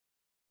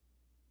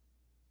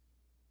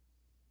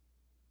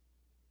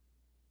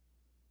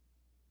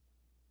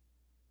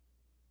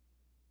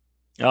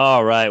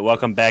All right,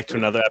 welcome back to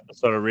another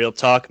episode of Real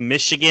Talk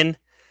Michigan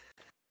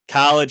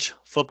College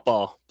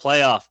Football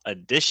Playoff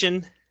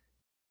Edition.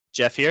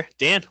 Jeff here.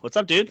 Dan, what's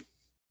up, dude?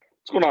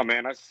 What's going on,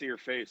 man? Nice to see your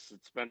face.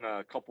 It's been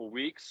a couple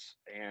weeks,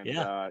 and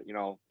Yeah,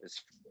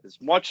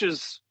 as much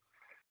as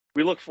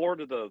we look forward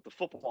to the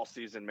football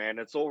season, man,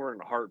 it's over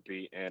in a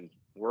heartbeat, and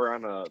we're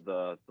on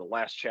the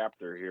last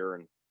chapter here,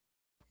 and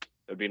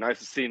it'd be nice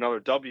to see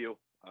another W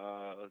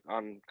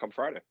on come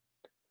Friday.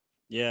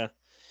 yeah.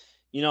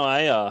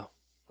 I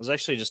was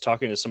actually just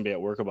talking to somebody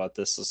at work about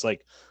this. It's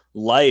like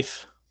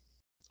life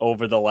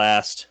over the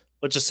last,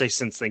 let's just say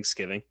since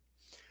Thanksgiving,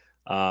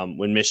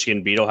 when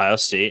Michigan beat Ohio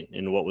State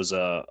in what was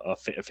a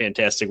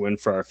fantastic win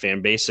for our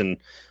fan base and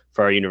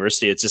for our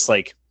university. It's just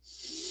like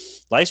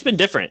life's been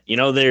different.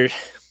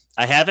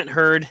 I haven't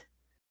heard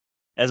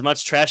as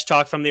much trash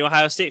talk from the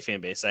Ohio State fan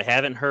base. I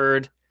haven't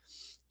heard,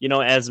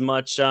 as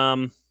much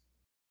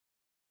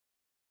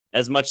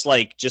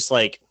like just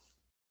like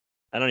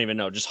I don't even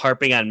know, just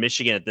harping on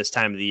Michigan at this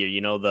time of the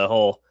year. The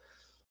whole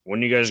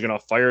when you guys are gonna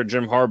fire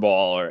Jim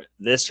Harbaugh or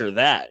this or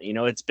that.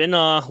 It's been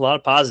a lot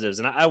of positives,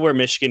 and I wear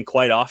Michigan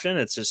quite often.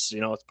 It's just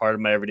it's part of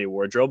my everyday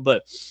wardrobe.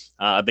 But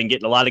I've been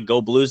getting a lot of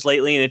Go Blues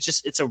lately, and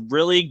it's a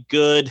really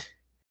good,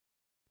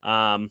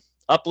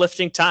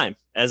 uplifting time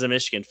as a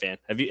Michigan fan.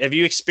 Have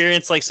you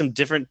experienced like some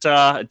different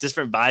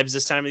vibes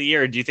this time of the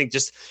year, or do you think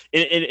just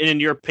in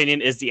your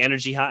opinion is the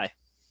energy high?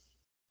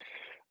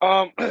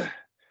 Um,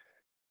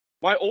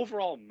 my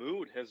overall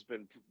mood has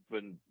been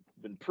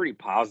pretty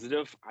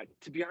positive.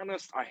 To be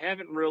honest, I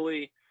haven't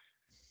really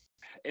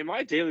in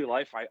my daily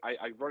life.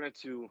 I run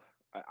into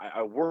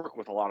I work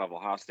with a lot of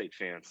Ohio State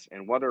fans,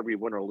 and whether we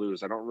win or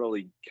lose, I don't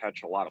really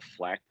catch a lot of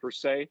flack per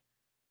se.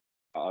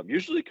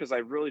 Usually because I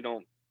really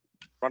don't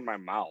run my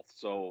mouth,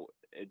 so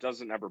it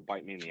doesn't ever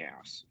bite me in the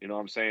ass. You know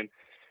what I'm saying?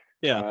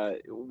 Yeah,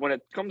 When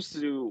it comes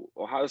to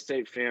Ohio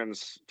State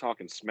fans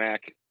talking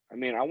smack, I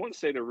mean, I wouldn't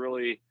say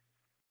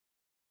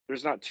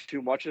there's not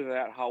too much of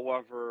that.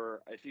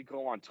 However, if you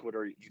go on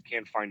Twitter, you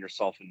can find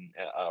yourself in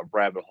a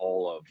rabbit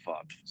hole of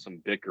some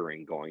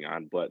bickering going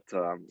on. But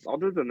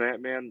other than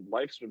that, man,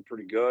 life's been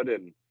pretty good,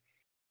 and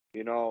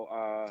you know,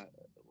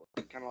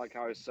 kind of like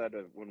how I said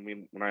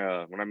when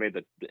I made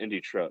the Indy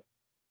trip.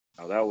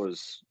 That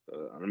was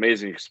an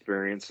amazing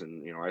experience,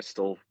 and I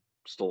still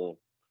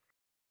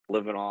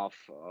living off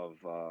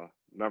of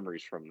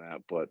memories from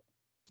that. But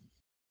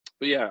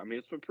yeah, I mean,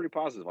 it's been pretty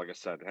positive. Like I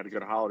said, I had a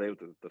good holiday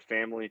with the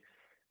family,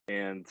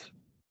 and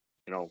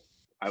you know,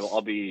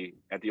 I'll be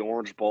at the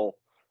Orange Bowl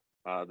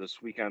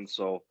this weekend,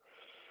 so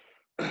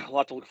a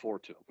lot to look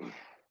forward to.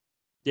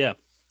 yeah.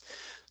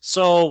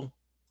 So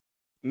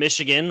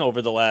Michigan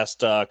over the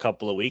last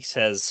couple of weeks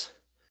has,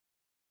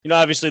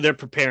 obviously they're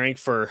preparing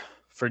for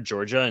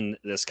Georgia in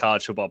this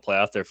college football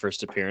playoff, their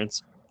first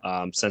appearance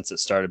since it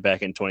started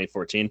back in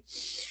 2014.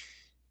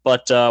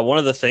 But one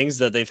of the things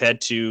that they've had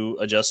to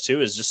adjust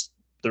to is just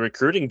the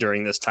recruiting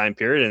during this time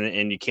period,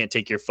 and you can't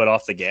take your foot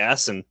off the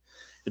gas. And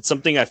it's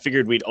something I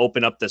figured we'd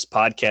open up this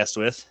podcast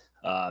with.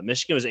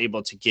 Michigan was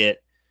able to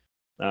get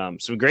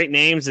some great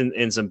names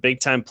and some big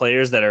time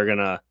players that are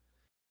gonna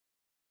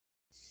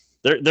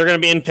they're gonna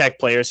be impact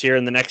players here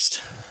in the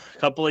next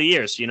couple of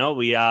years.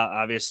 We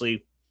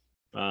obviously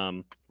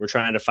we're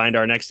trying to find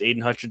our next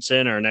Aiden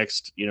Hutchinson, our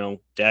next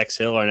Dax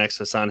Hill, our next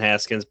Hassan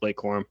Haskins, Blake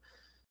Corum.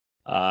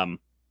 Um,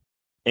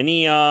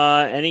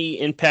 any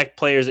impact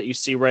players that you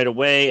see right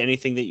away?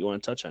 Anything that you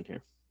want to touch on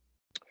here?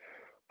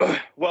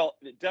 Well,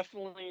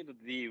 definitely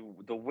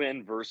the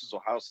win versus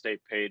Ohio State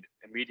paid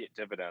immediate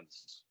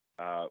dividends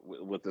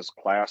with this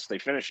class. They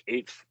finished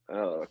eighth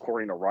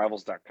according to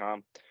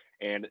Rivals.com,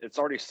 and it's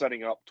already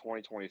setting up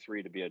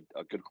 2023 to be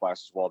a good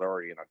class as well. They're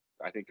already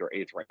I think they're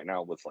eighth right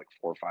now with like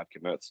 4 or 5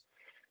 commits.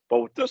 But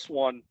with this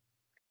one,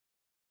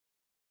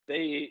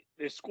 they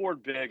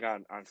scored big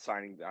on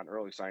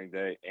early signing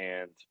day,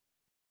 and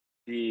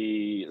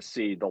the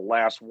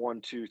last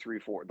one, two, three,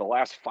 four, the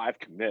last 5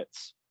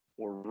 commits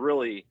were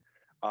really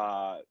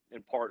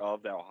in part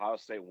of that Ohio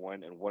State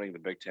win and winning the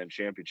Big Ten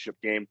championship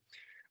game.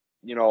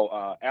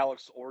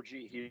 Alex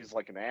Orji, he's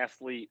like an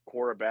athlete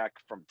quarterback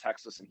from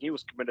Texas, and he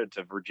was committed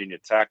to Virginia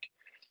Tech.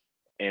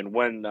 And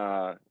when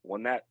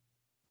that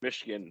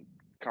Michigan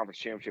conference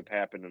championship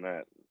happened in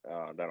that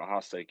Ohio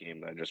State game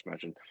that I just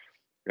mentioned,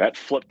 that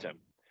flipped him.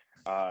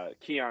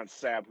 Keon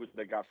Sabb, who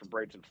they got from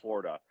Bradenton,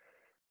 Florida,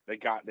 they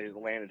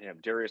landed him.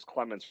 Darius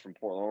Clemens from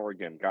Portland,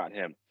 Oregon, got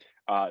him.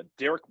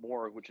 Derek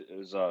Moore, which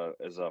is a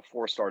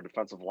 4-star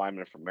defensive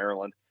lineman from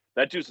Maryland.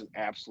 That dude's an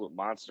absolute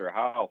monster.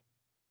 How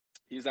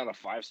he's not a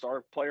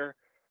 5-star player.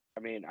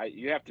 I mean,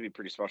 you have to be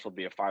pretty special to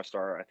be a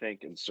 5-star, I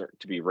think, and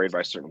to be rated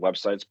by certain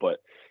websites. But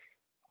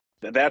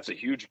that's a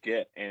huge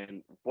get.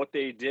 And what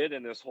they did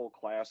in this whole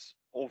class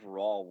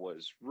overall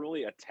was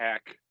really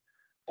attack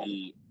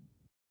the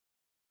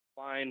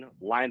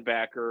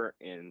linebacker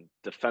and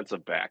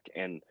defensive back.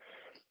 And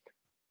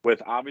with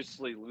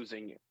obviously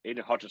losing Aiden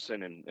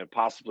Hutchinson and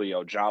possibly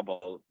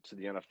Ojabo to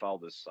the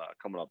NFL this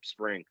coming up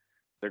spring,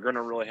 they're going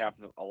to really have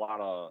a lot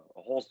of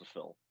holes to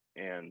fill.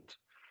 And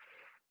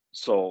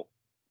so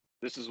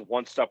this is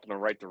one step in the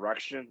right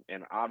direction.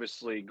 And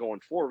obviously,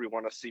 going forward, we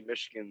want to see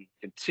Michigan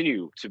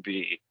continue to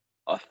be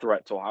a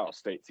threat to Ohio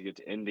State to get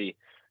to Indy.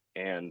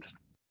 And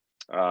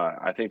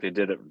I think they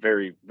did a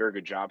very, very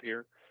good job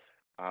here.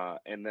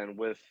 And then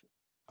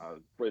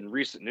in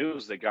recent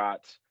news, they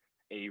got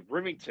a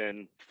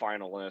Remington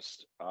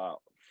finalist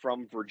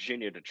from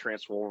Virginia to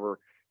transfer over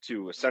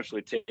to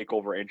essentially take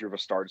over Andrew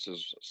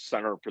Vastardis'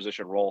 center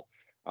position role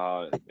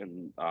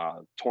in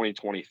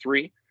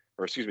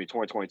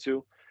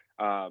 2022.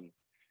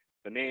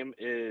 The name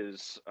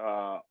is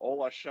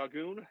Ola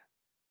Shagun.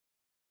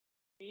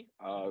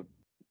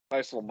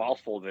 Nice little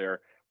mouthful there,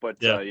 but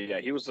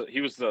he was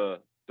the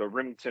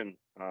Remington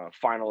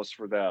finalist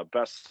for the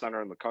best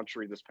center in the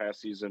country this past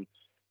season,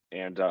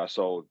 and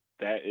so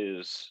that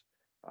is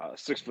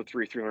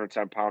 6'3",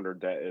 310-pounder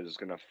that is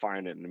going to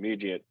find an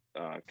immediate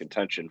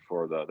contention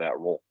for that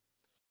role.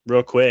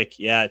 Real quick,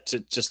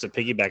 just to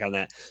piggyback on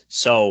that.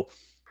 So,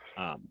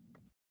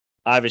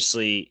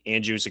 obviously,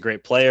 Andrew's a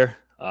great player.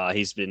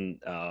 He's been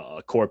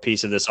a core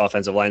piece of this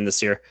offensive line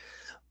this year.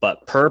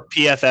 But per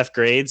PFF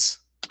grades,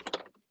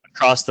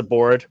 across the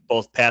board,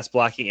 both pass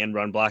blocking and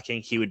run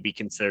blocking, he would be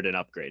considered an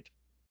upgrade.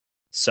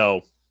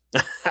 So,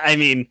 I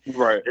mean,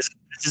 right. This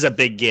is a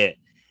big get.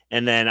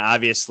 And then,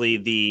 obviously,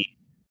 the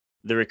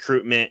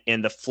recruitment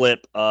and the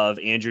flip of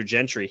Andrew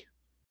Gentry.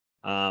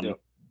 I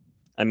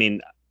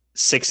mean,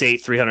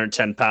 6'8",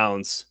 310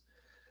 pounds,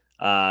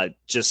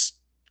 just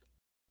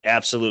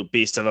absolute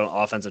beast of an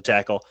offensive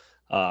tackle.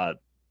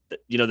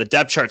 The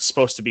depth chart's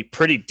supposed to be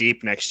pretty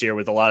deep next year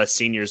with a lot of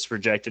seniors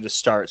projected to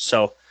start.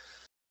 So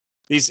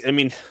this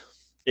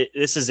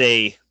was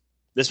a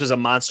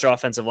monster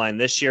offensive line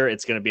this year.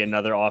 It's going to be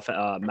another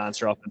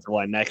monster offensive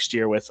line next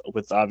year with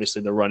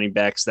obviously the running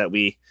backs that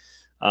we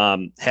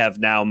have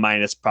now,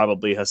 minus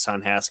probably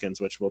Hassan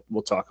Haskins, which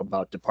we'll talk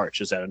about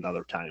departures at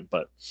another time.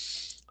 But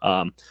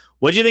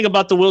what do you think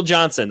about the Will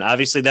Johnson?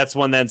 Obviously, that's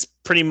one that's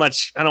pretty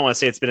much, I don't want to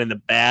say it's been in the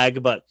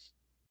bag, but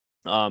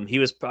he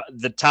was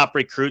the top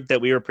recruit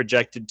that we were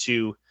projected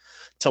to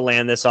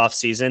land this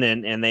offseason,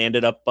 and they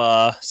ended up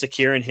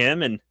securing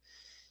him. And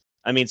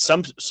I mean,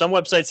 some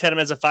websites had him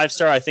as a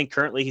 5-star. I think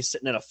currently he's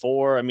sitting at a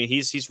 4. I mean,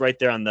 he's right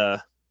there on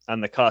the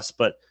cusp.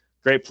 But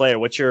great player.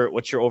 What's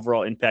your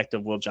overall impact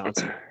of Will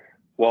Johnson?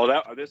 Well,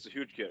 this is a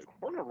huge kid.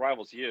 According to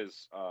Rivals, he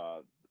is a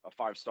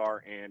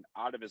 5-star, and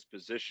out of his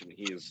position,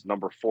 he is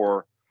number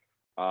 4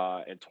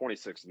 and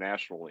 26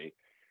 nationally.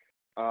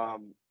 I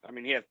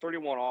mean, he had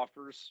 31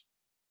 offers.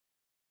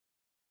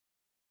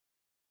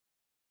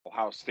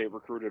 Ohio State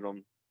recruited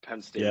him,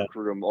 Penn State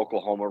recruited him,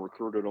 Oklahoma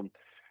recruited him,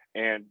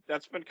 and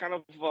that's been kind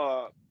of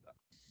a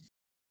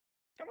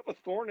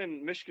thorn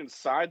in Michigan's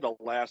side the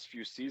last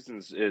few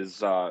seasons.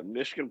 Is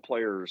Michigan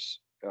players,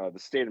 the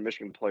state of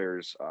Michigan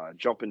players,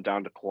 jumping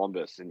down to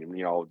Columbus, and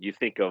you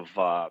think of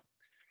the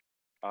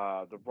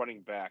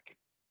running back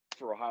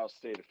for Ohio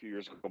State a few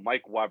years ago,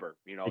 Mike Weber.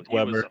 Was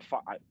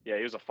he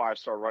was a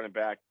 5-star running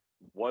back,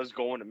 was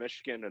going to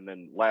Michigan, and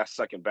then last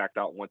second backed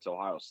out and went to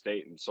Ohio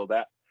State, and so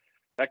that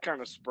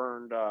kind of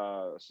spurned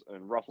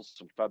and ruffled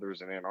some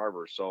feathers in Ann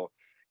Arbor. So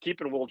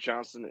keeping Will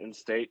Johnson in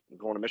state and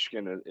going to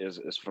Michigan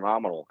is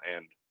phenomenal.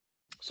 And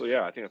so,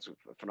 I think it's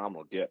a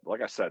phenomenal get.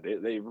 Like I said,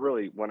 they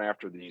really went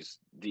after these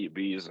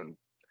DBs, and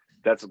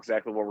that's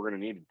exactly what we're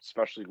going to need,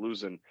 especially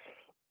losing,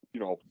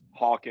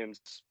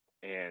 Hawkins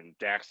and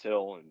Dax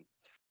Hill. And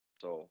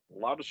so a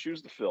lot of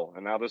shoes to fill.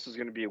 And now this is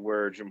going to be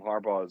where Jim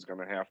Harbaugh is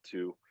going to have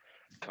to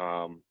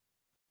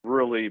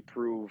really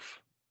prove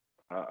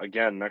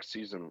again next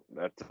season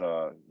that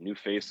new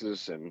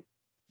faces and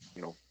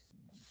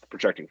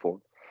projecting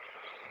forward.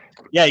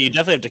 Yeah, you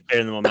definitely have to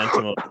carry the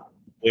momentum of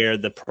where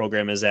the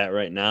program is at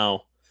right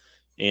now,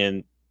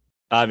 and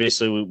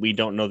obviously we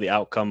don't know the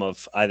outcome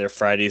of either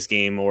Friday's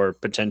game or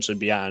potentially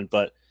beyond.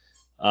 But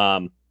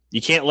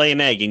you can't lay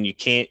an egg, and you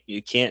can't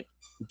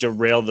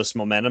derail this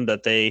momentum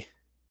that they've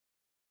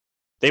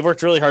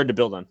worked really hard to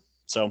build on.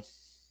 So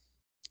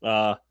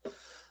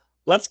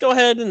let's go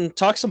ahead and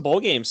talk some bowl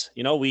games.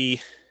 We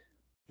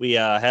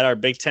had our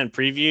Big Ten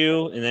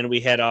preview, and then we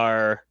had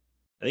I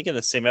think in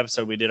the same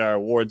episode, we did our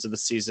awards of the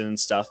season and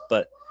stuff.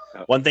 But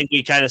one thing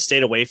we kind of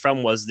stayed away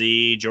from was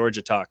the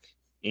Georgia talk.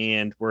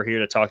 And we're here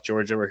to talk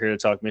Georgia. We're here to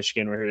talk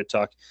Michigan. We're here to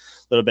talk a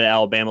little bit of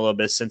Alabama, a little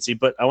bit of Cincy.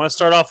 But I want to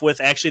start off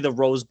with actually the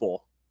Rose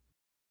Bowl.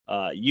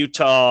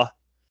 Utah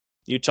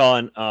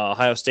and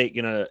Ohio State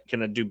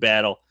gonna do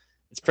battle.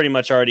 It's pretty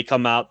much already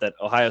come out that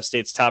Ohio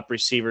State's top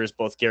receivers,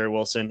 both Gary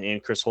Wilson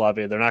and Chris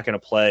Olave, they're not going to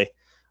play.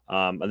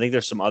 I think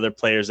there's some other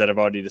players that have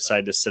already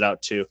decided to sit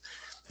out too.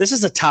 This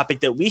is a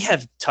topic that we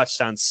have touched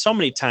on so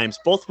many times,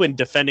 both when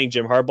defending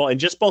Jim Harbaugh and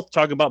just both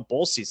talking about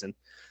bowl season,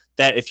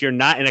 that if you're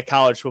not in a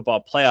college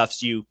football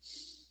playoffs, you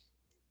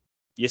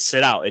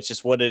sit out. It's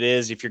just what it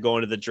is if you're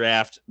going to the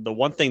draft. The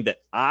one thing that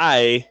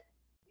I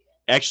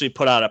actually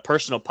put out a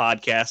personal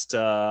podcast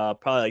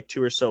probably like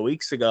 2 or so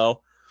weeks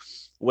ago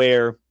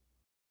where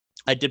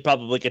I did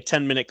probably like a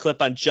 10-minute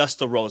clip on just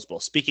the Rose Bowl.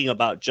 Speaking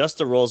about just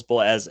the Rose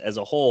Bowl as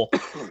a whole,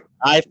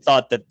 I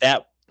thought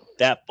that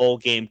bowl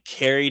game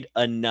carried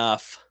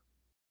enough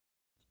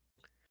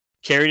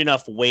carried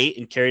enough weight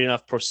and carried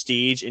enough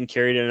prestige and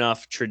carried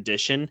enough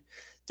tradition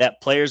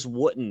that players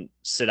wouldn't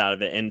sit out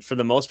of it. And for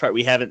the most part,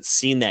 we haven't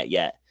seen that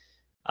yet.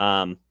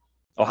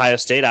 Ohio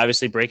State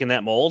obviously breaking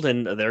that mold,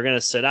 and they're going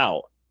to sit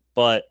out.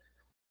 But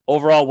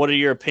overall, what are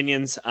your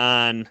opinions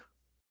on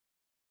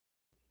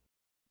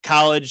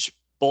college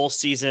bowl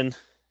season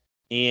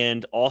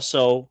and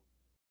also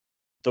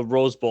the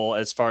Rose Bowl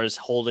as far as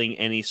holding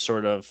any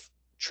sort of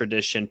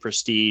tradition,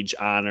 prestige,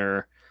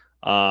 honor?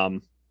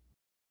 You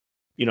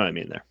know what I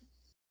mean there.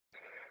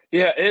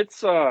 Yeah,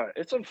 it's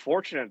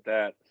unfortunate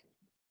that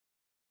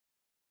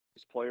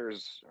these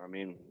players, I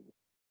mean,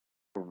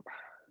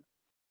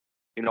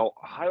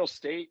 Ohio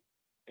State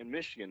and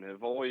Michigan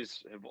have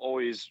always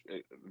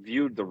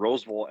viewed the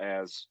Rose Bowl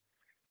as,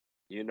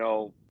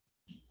 the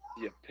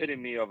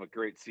epitome of a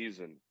great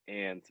season.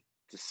 And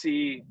to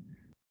see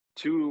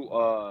two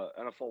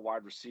NFL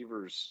wide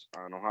receivers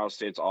on Ohio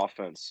State's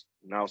offense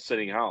now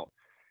sitting out,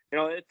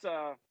 it's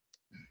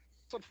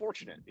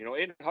unfortunate.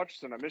 Aiden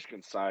Hutchinson on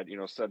Michigan's side,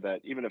 said that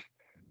even if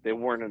they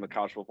weren't in the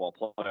college football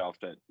playoff,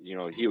 that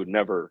he would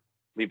never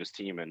leave his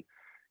team. And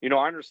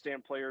I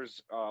understand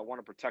players want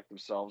to protect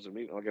themselves, and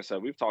like I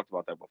said, we've talked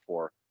about that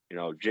before.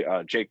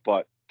 Jake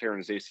Butt tearing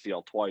his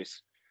ACL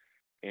twice,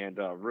 and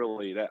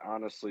really that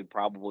honestly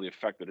probably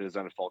affected his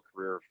NFL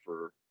career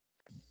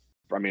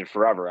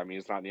forever. I mean,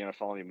 he's not in the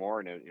NFL anymore,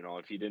 and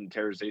if he didn't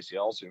tear his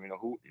ACLs,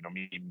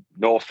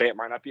 Noah Fant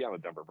might not be on the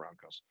Denver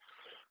Broncos.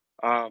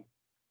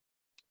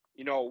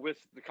 With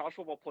the college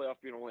football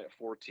playoff being only at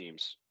 4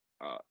 teams,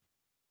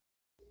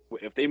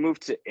 if they move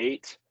to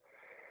 8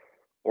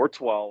 or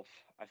 12,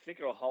 I think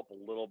it'll help a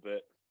little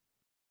bit.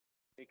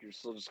 I think you're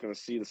still just going to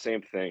see the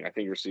same thing. I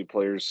think you're see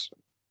players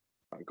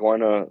going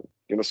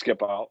to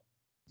skip out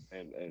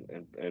and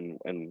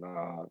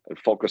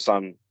focus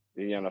on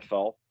the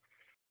NFL.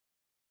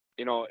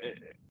 And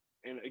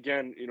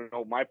again,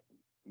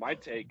 my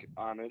take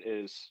on it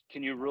is,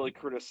 can you really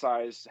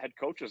criticize head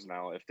coaches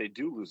now if they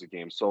do lose a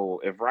game? So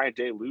if Ryan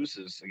Day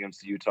loses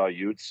against the Utah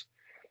Utes,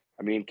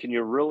 I mean, can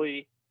you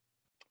really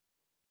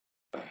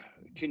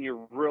can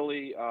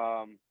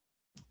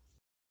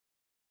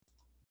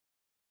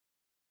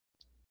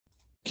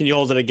you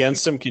hold it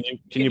against him? Can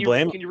you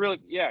blame him? Can you really?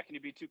 Yeah. Can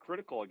you be too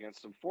critical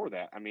against him for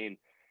that? I mean,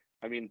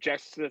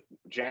 Jackson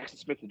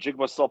Smith and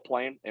Jigba still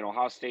playing, and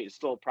Ohio State is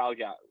still probably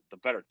got the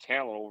better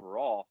talent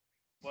overall.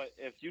 But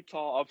if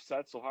Utah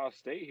upsets Ohio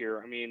State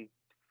here, I mean,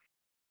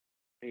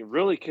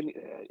 really can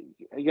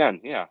again?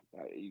 Yeah,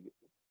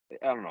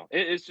 I don't know.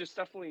 It's just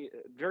definitely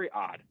very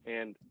odd.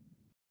 And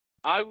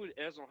I would,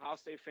 as an Ohio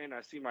State fan,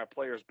 I see my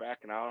players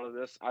backing out of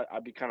this.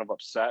 I'd be kind of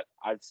upset.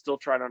 I'd still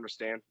try to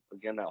understand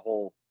again that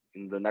whole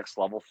in the next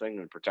level thing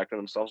and protecting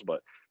themselves,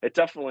 but it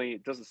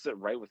definitely doesn't sit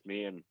right with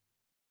me. And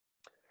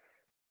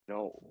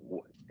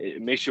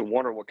it makes you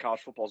wonder what college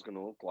football is going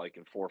to look like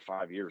in 4 or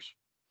 5 years.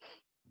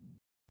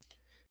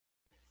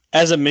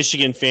 As a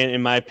Michigan fan,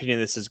 in my opinion,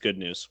 this is good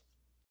news.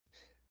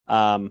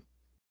 I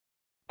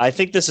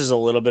think this is a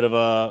little bit of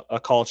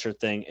a culture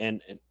thing,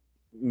 and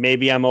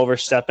maybe I'm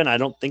overstepping. I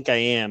don't think I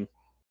am.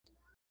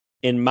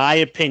 In my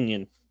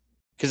opinion,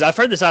 because I've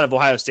heard this out of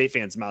Ohio State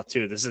fans' mouth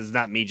too. This is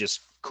not me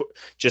just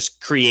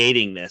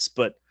creating this,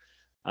 but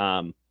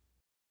when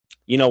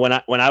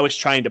I was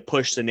trying to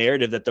push the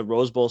narrative that the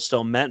Rose Bowl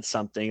still meant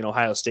something, an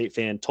Ohio State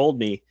fan told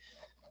me,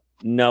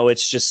 no,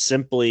 it's just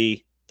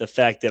simply the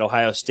fact that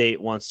Ohio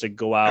State wants to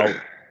go out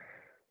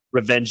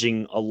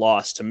revenging a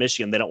loss to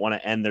Michigan. They don't want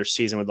to end their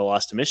season with a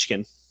loss to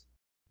Michigan.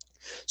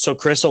 So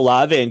Chris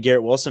Olave and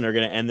Garrett Wilson are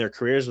going to end their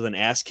careers with an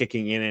ass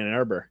kicking in Ann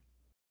Arbor.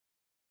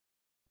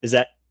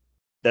 They're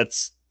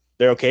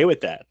okay with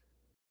that.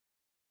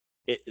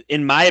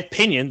 In my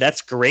opinion,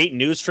 that's great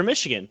news for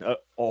Michigan.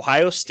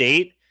 Ohio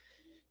State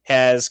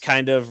has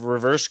kind of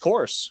reversed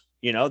course.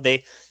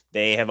 They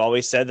have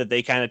always said that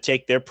they kind of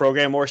take their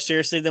program more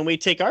seriously than we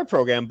take our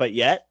program, but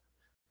yet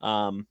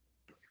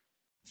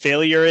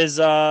failure is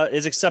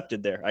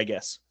accepted there, I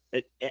guess.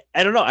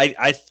 I don't know.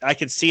 I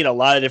could see it a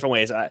lot of different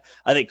ways. I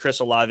think Chris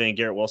Olave and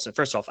Garrett Wilson,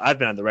 first off, I've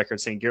been on the record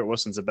saying Garrett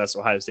Wilson's the best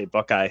Ohio State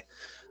Buckeye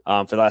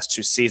for the last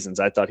 2 seasons.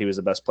 I thought he was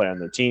the best player on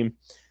their team.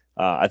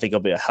 I think he'll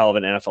be a hell of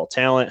an NFL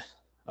talent.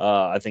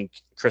 I think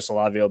Chris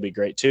Olave will be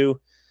great too.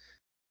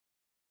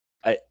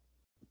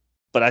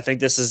 But I think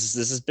this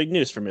is big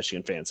news for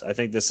Michigan fans. I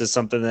think this is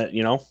something that,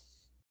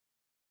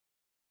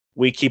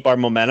 we keep our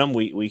momentum.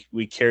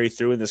 We carry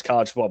through in this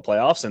college football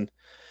playoffs, and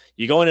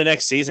you go into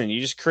next season,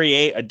 you just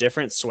create a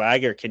different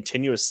swagger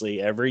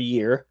continuously every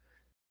year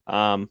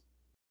that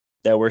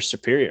we're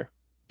superior,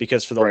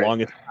 because for the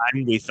longest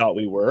time we thought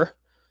we were,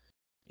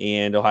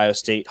 and Ohio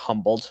State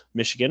humbled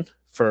Michigan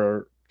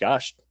for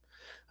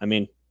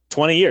 20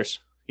 years,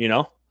 in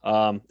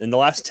the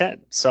last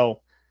 10. So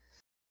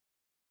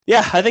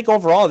yeah, I think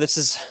overall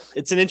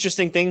it's an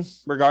interesting thing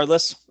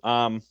regardless.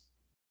 I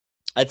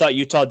thought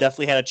Utah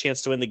definitely had a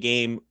chance to win the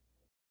game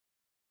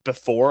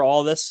before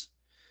all this.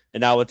 And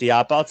now with the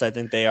opt-outs, I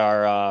think they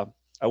are,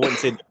 I wouldn't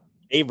say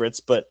favorites,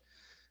 but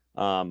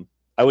I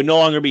would no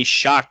longer be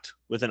shocked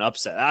with an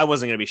upset. I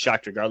wasn't going to be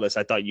shocked regardless.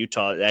 I thought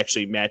Utah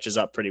actually matches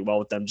up pretty well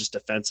with them just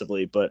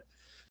defensively, but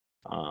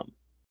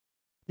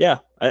yeah,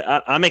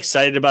 I'm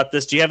excited about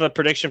this. Do you have a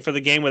prediction for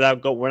the game? We're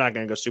not going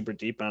to go super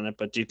deep on it,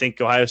 but do you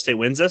think Ohio State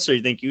wins this, or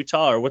you think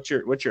Utah, or what's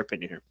your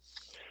opinion here?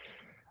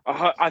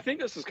 I think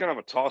this is kind of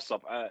a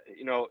toss-up.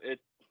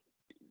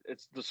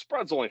 It's the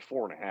spread's only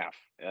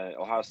 4.5.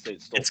 Ohio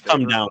State's still it's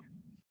come down.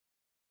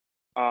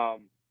 As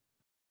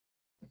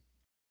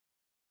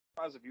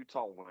if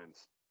Utah wins,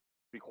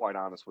 to be quite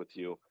honest with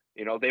you,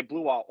 they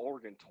blew out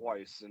Oregon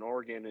twice, and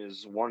Oregon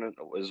is one of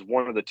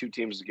the two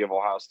teams to give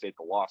Ohio State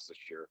the loss this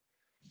year.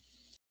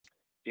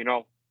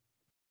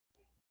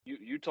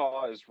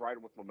 Utah is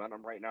riding with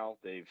momentum right now.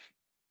 They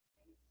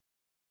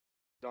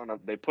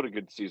put a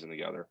good season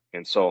together,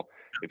 and so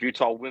if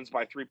Utah wins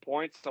by 3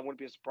 points, I wouldn't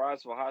be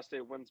surprised. If Ohio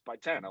State wins by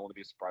 10, I wouldn't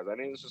be surprised. I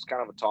think it's just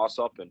kind of a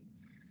toss-up, and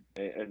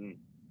I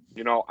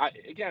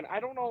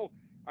don't know.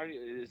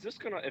 Is this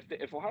gonna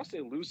if Ohio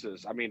State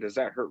loses? I mean, does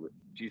that hurt?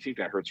 Do you think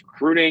that hurts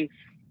recruiting?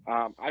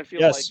 I feel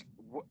yes.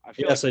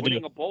 like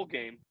winning a bowl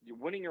game, you're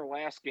winning your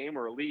last game,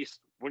 or at least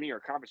winning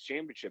your conference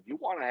championship. You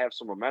want to have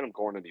some momentum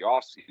going into the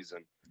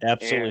offseason.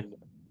 Absolutely. And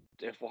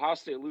if Ohio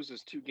State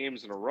loses 2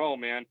 games in a row,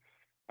 man,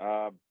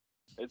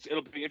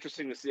 it'll be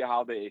interesting to see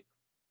how they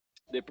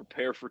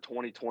prepare for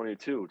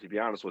 2022. To be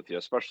honest with you,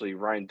 especially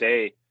Ryan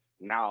Day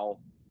now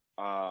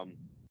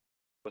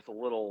with a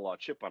little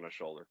chip on his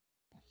shoulder.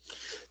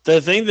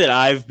 The thing that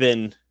I've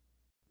been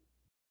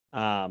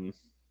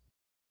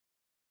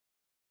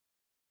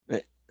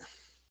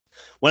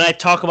when I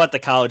talk about the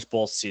college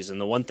bowl season,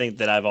 the one thing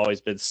that I've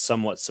always been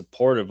somewhat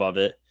supportive of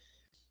it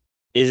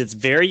is it's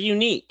very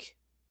unique.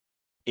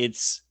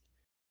 It's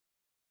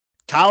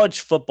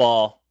college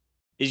football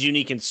is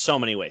unique in so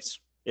many ways.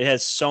 It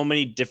has so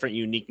many different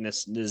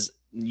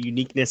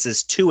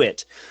uniquenesses to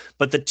it.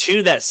 But the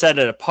two that set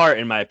it apart,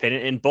 in my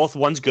opinion, and both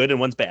one's good and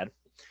one's bad.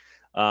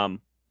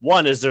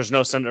 One is there's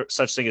no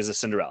such thing as a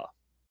Cinderella.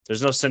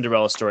 There's no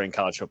Cinderella story in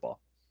college football.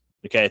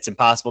 Okay, it's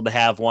impossible to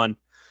have one.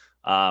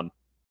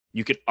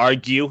 You could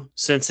argue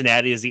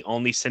Cincinnati is the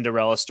only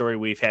Cinderella story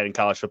we've had in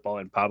college football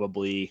in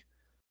probably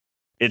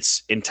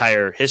its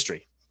entire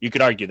history. You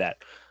could argue that.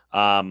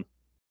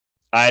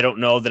 I don't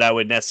know that I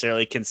would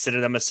necessarily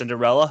consider them a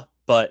Cinderella,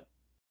 but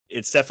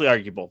it's definitely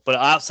arguable. But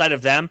outside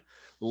of them,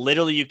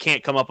 literally you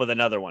can't come up with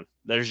another one.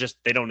 They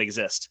don't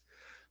exist.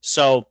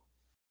 So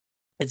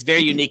it's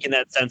very unique in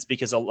that sense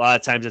because a lot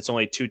of times it's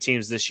only 2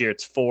 teams. This year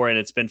it's 4, and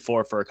it's been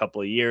 4 for a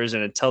couple of years.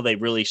 And until they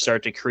really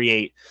start to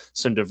create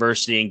some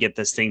diversity and get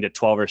this thing to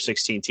 12 or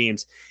 16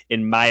 teams,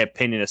 in my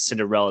opinion, a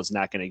Cinderella is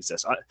not going to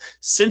exist.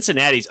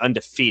 Cincinnati's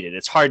undefeated.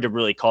 It's hard to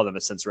really call them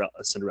a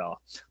Cinderella.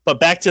 But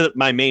back to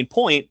my main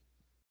point,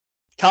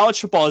 college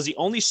football is the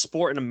only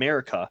sport in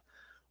America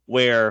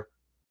where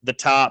the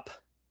top,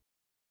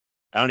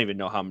 I don't even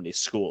know how many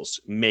schools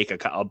make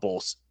a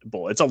bowl.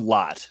 It's a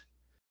lot.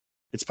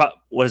 It's probably,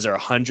 what is there,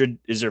 100?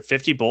 Is there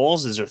 50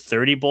 bowls? Is there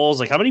 30 bowls?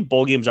 Like, how many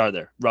bowl games are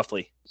there,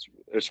 roughly?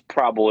 It's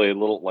probably a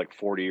little like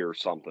 40 or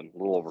something, a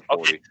little over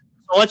 40. Okay.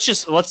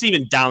 So let's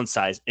even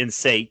downsize and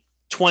say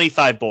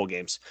 25 bowl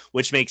games,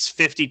 which makes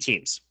 50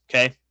 teams,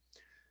 okay?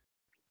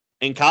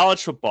 In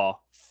college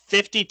football,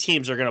 50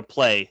 teams are going to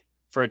play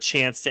for a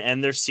chance to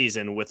end their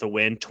season with a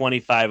win.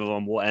 25 of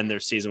them will end their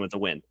season with a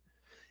win.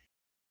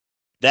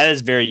 That is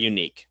very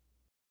unique.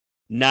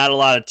 Not a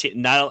lot of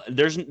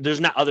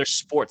there's not other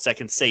sports that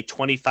can say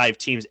 25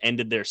 teams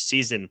ended their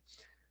season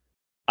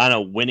on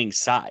a winning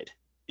side.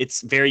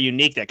 It's very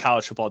unique that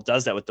college football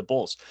does that with the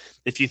bowls.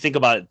 If you think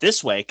about it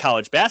this way,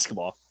 college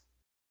basketball,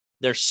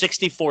 there's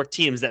 64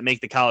 teams that make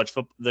the college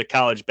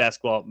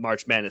basketball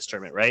March Madness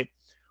tournament, right?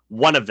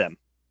 One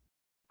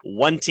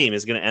team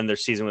is going to end their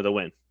season with a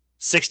win.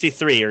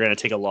 63 are going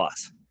to take a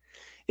loss.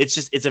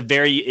 It's a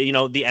very,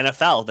 the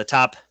NFL, the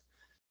top,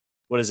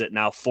 what is it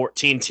now?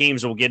 14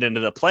 teams will get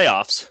into the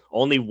playoffs.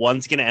 Only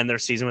one's going to end their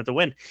season with a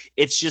win.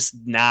 It's just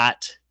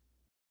not.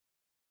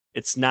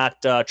 It's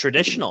not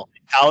traditional.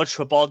 College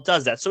football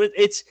does that, so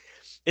it's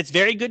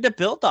very good to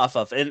build off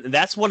of, and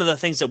that's one of the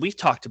things that we've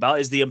talked about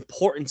is the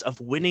importance of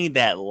winning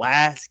that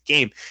last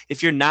game.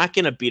 If you're not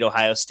going to beat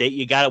Ohio State,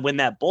 you got to win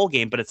that bowl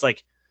game. But it's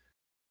like,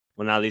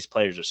 well, now these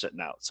players are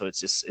sitting out, so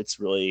it's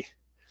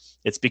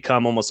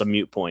become almost a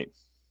moot point.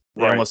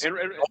 Right. Almost an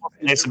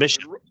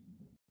exhibition.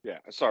 Yeah,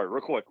 sorry,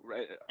 real quick.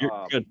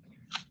 You're good.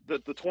 The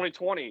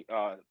 2020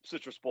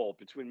 Citrus Bowl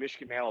between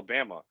Michigan and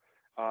Alabama.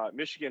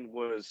 Michigan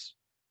was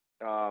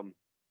 9-3,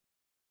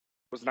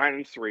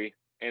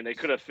 and they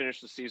could have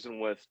finished the season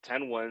with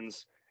 10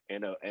 wins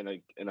and a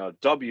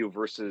W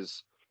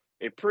versus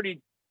a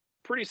pretty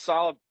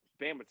solid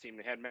Bama team.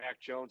 They had Mac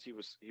Jones. He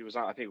was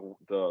on, I think,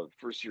 the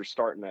first year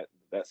starting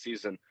that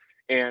season,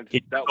 and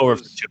that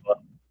was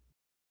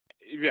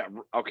yeah,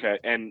 okay,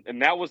 and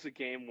that was a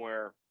game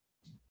where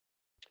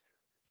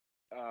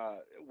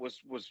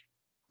was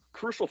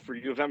crucial for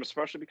U of M,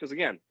 especially because,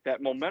 again,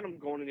 that momentum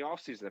going in the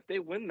offseason. If they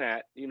win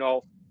that,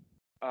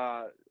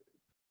 a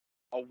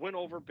win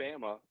over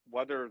Bama,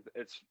 whether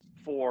it's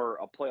for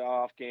a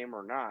playoff game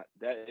or not,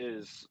 that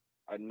is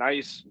a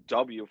nice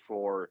W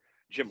for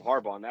Jim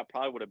Harbaugh, and that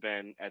probably would have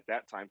been at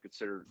that time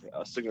considered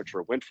a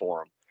signature win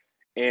for him.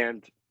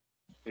 And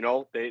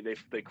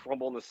they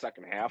crumble in the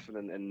second half,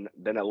 and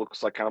then it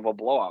looks like kind of a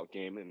blowout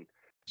game. And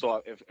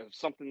so if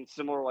something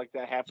similar like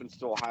that happens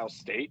to Ohio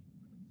State,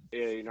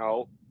 that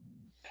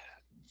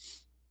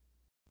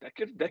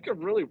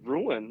could really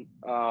ruin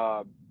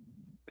a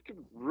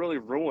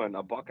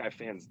Buckeye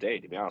fan's day,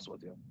 to be honest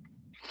with you.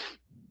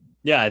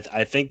 Yeah,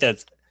 I think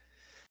that's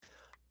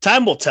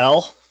time will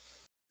tell.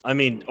 I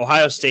mean,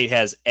 Ohio State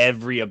has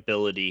every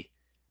ability,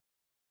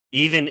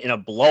 even in a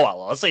blowout.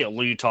 Let's say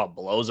Utah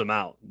blows them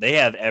out. They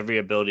have every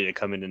ability to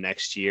come into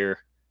next year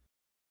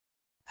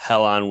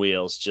hell on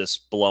wheels,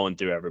 just blowing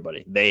through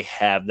everybody. They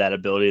have that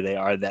ability. They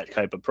are that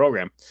type of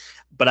program.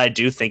 But I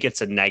do think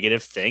it's a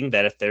negative thing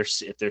that if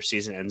their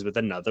season ends with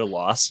another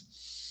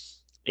loss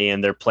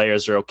and their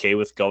players are okay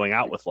with going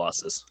out with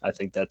losses, I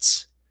think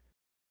that's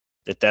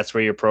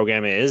where your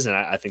program is, and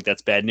I think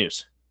that's bad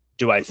news.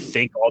 Do I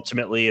think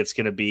ultimately it's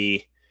going to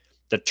be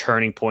the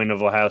turning point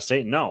of Ohio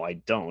State? No, I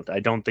don't. I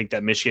don't think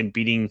that Michigan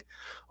beating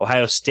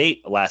Ohio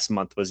State last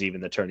month was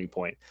even the turning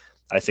point.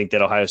 I think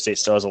that Ohio State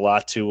still has a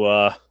lot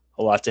to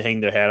hang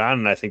their hat on,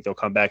 and I think they'll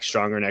come back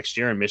stronger next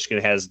year. And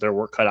Michigan has their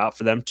work cut out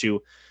for them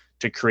to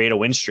create a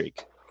win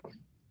streak.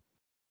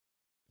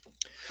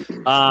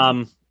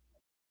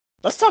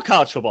 Let's talk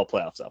college football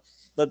playoffs, though.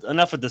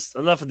 Enough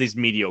of these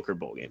mediocre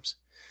bowl games.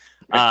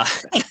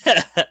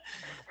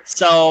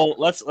 So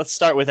let's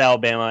start with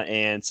Alabama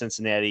and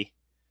Cincinnati.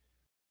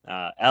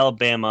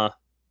 Alabama,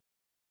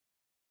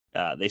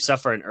 they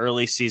suffer an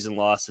early season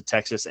loss to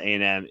Texas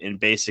A&M and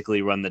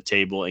basically run the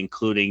table,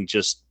 including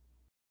just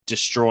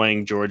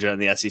destroying Georgia in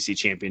the SEC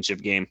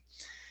championship game.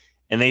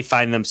 And they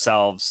find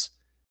themselves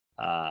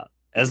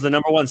as the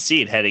number one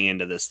seed heading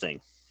into this thing,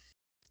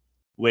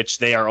 which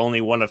they are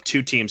only one of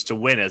two teams to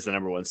win as the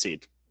number one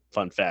seed.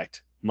 Fun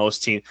fact.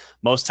 Most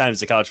times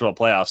the college football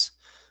playoffs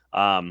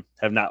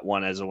have not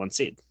won as a one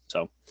seed.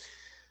 So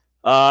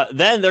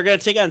then they're going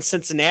to take on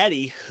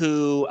Cincinnati,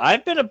 who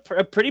I've been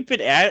a pretty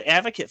big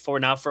advocate for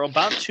now for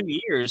about 2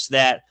 years,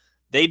 that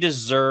they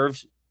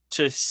deserve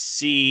to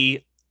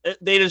see.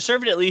 They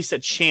deserved at least a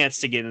chance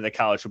to get into the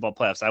college football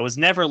playoffs. I was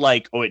never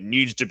like, oh, it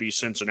needs to be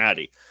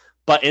Cincinnati.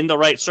 But in the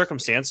right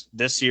circumstance,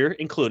 this year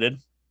included,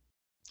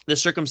 the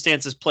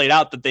circumstances played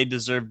out that they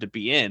deserved to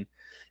be in,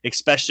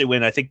 especially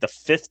when I think the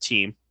fifth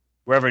team,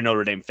 wherever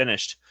Notre Dame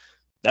finished,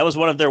 that was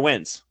one of their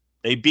wins.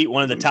 They beat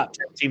one of the top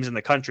 10 teams in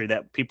the country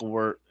that people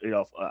were,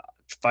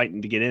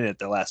 fighting to get in at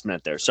the last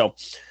minute there. So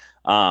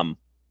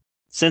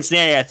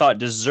Cincinnati, I thought,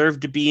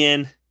 deserved to be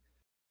in,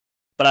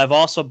 but I've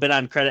also been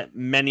on credit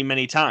many,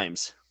 many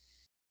times.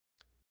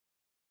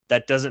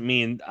 That doesn't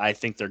mean I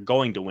think they're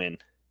going to win.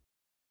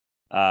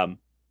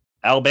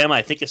 Alabama,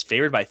 I think, is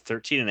favored by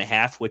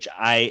 13.5, which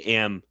I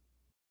am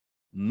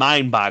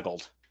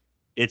mind-boggled.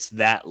 It's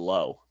that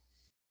low.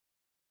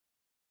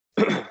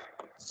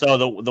 So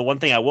the one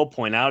thing I will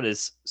point out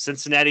is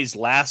Cincinnati's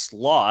last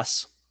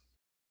loss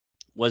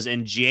was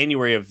in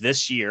January of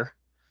this year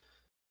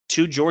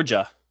to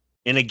Georgia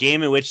in a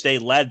game in which they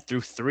led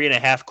through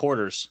 3.5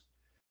 quarters.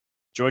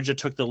 Georgia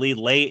took the lead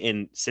late,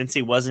 and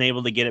Cincy wasn't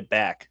able to get it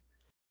back.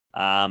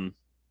 And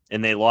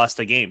they lost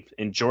the game.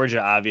 In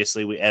Georgia,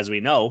 obviously, as we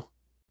know,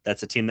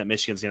 that's a team that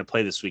Michigan's going to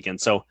play this weekend.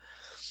 So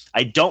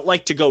I don't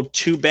like to go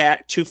too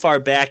far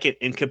back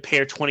and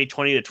compare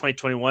 2020 to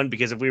 2021,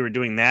 because if we were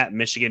doing that,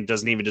 Michigan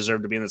doesn't even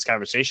deserve to be in this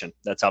conversation.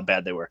 That's how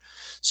bad they were.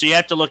 So you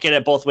have to look at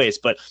it both ways.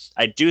 But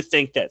I do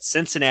think that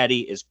Cincinnati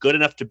is good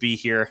enough to be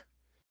here,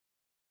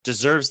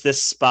 deserves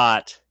this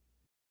spot.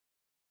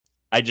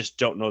 I just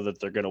don't know that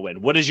they're going to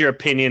win. What is your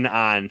opinion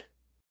on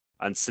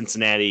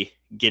Cincinnati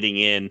getting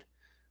in,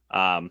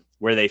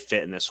 where they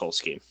fit in this whole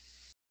scheme?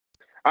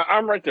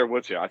 I'm right there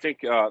with you. I think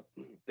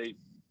they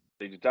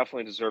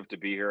definitely deserve to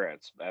be here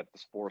at the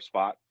 4th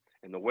spot.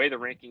 And the way the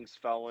rankings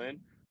fell in,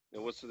 it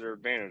was to their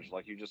advantage,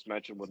 like you just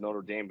mentioned, with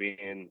Notre Dame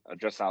being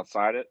just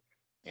outside it,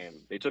 and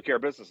they took care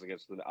of business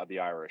against the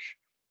Irish.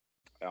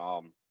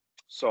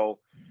 So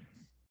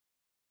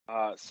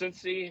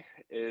Cincy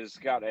has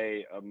got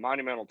a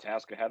monumental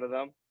task ahead of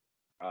them.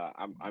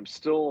 I'm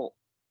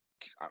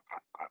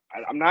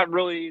not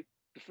really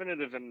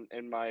definitive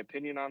in my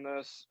opinion on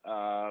this.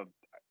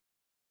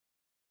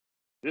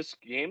 This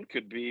game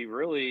could be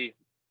really,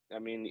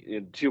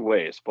 in 2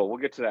 ways, but we'll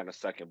get to that in a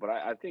second. But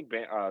I think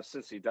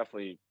Cincy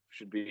definitely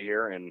should be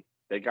here, and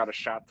they got a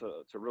shot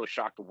to really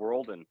shock the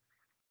world. And,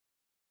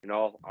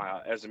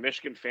 as a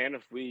Michigan fan,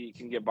 if we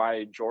can get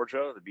by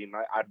Georgia, it'd be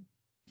nice.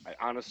 I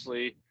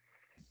honestly,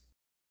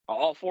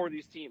 all 4 of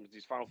these teams,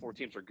 these Final Four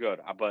teams are good,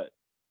 but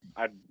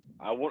I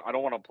don't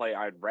want to play.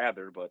 I'd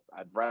rather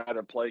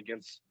play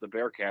against the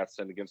Bearcats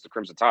than against the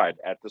Crimson Tide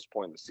at this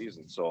point in the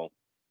season. So,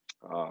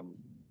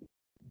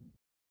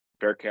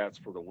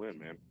 Bearcats for the win,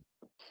 man.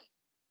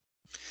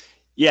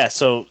 Yeah.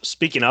 So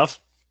speaking of,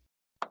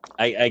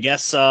 I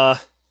guess what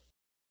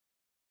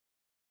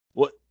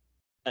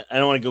I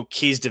don't want to go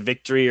keys to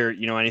victory or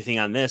anything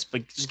on this,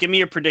 but just give me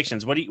your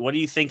predictions. What do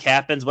you think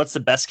happens? What's the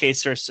best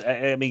case?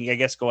 I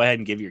guess go ahead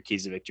and give your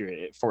keys to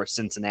victory for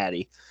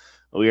Cincinnati.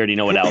 We already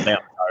know what Alabama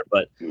are,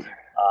 but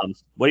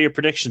what are your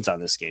predictions on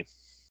this game?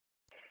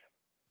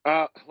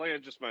 Like I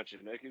just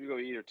mentioned, it could go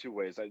either two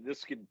ways.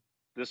 This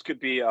could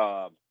be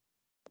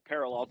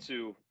parallel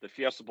to the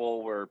Fiesta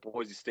Bowl where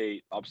Boise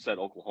State upset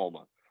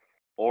Oklahoma,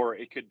 or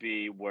it could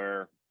be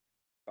where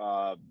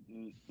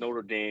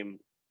Notre Dame.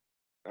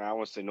 And I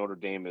want to say Notre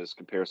Dame is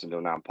comparison to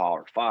a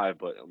non-Power 5,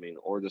 but I mean,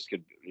 or this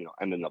could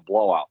end in a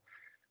blowout.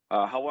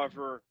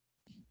 However,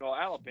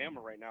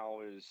 Alabama right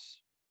now is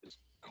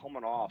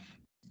coming off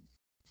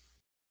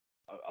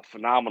a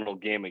phenomenal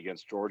game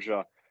against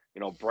Georgia.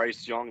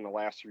 Bryce Young in the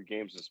last 3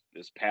 games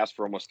is passed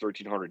for almost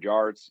 1,300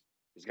 yards.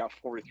 He's got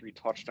 43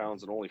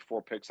 touchdowns and only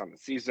 4 picks on the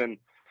season.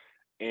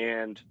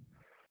 And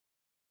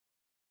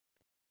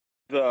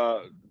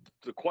the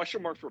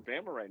question mark for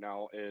Bama right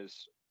now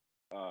is,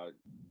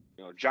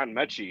 John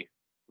Mechie,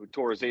 who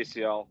tore his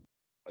ACL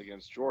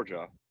against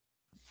Georgia,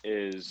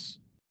 is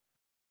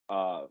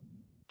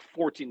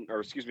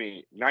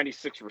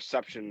 96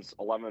 receptions,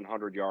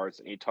 1,100 yards,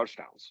 and 8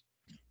 touchdowns.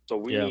 So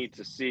we need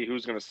to see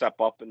who's going to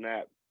step up in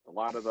that. A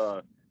lot of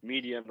the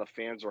media and the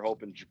fans are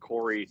hoping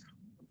Ja'Cory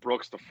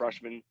Brooks, the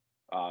freshman,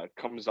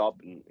 comes up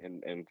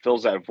and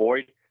fills that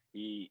void.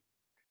 He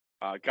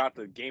got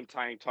the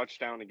game-tying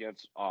touchdown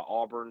against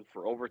Auburn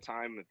for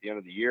overtime at the end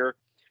of the year.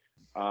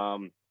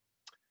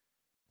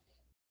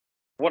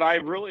 What I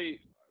really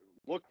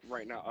look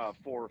right now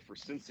for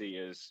Cincy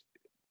is,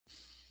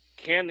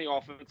 can the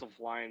offensive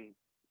line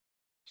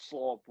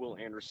slow up Will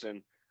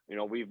Anderson?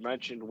 We've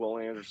mentioned Will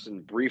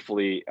Anderson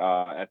briefly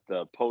at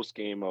the post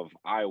game of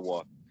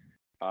Iowa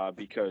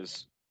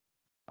because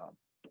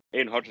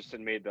Aiden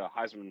Hutchinson made the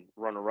Heisman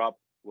runner-up.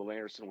 Will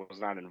Anderson was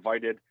not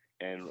invited,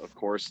 and of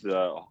course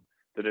the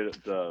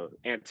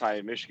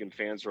anti-Michigan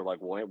fans are like,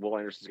 well, Will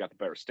Anderson's got the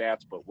better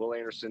stats, but Will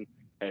Anderson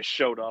has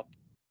showed up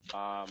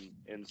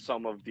in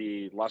some of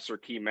the lesser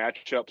key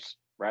matchups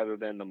rather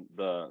than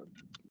the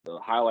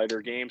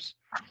highlighter games.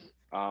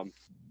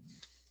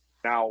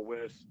 Now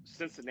with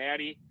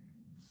Cincinnati,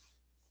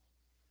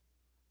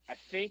 I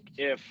think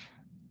if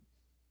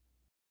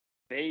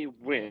they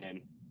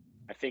win,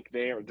 I think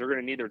they're going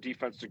to need their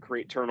defense to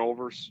create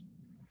turnovers.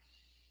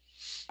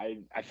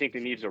 I think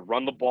they need to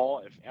run the ball.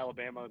 If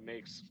Alabama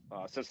makes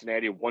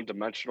Cincinnati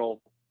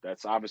one-dimensional,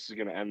 that's obviously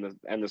going to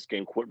end this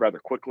game rather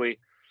quickly.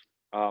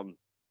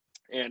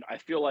 And I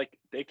feel like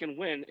they can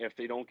win if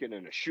they don't get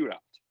in a shootout.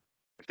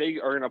 If they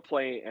are going to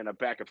play in a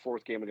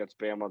back-and-forth game against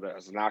Bama, that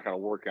is not going to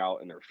work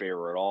out in their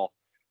favor at all.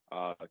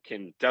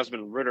 Can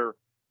Desmond Ridder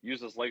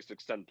use his legs to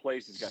extend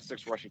plays? He's got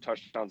 6 rushing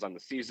touchdowns on the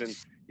season.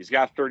 He's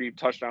got 30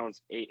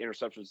 touchdowns, 8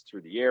 interceptions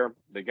through the air.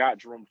 They got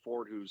Jerome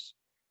Ford, who's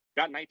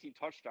got 19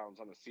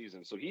 touchdowns on the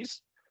season. So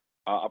he's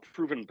a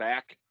proven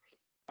back.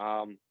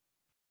 And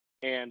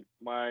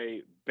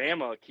my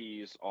Bama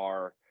keys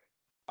are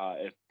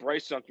if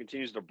Bryce Young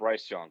continues to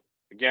Bryce Young.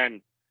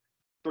 Again,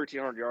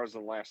 1,300 yards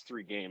in the last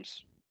 3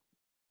 games.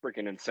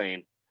 Freaking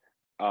insane.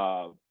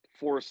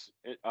 Force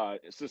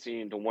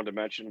Cincinnati into one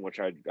dimension, which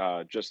I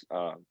just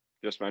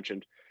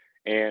mentioned.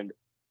 And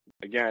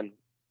again,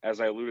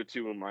 as I alluded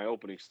to in my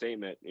opening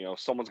statement,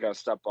 someone's got to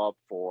step up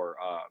for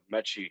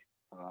Mechie.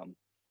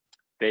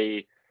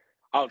 They,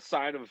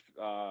 outside of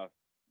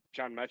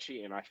John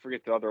Mechie, and I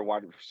forget the other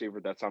wide receiver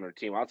that's on their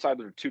team, outside of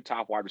their 2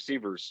 top wide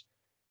receivers,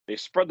 they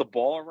spread the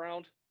ball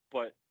around,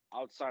 but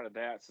outside of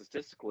that,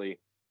 statistically,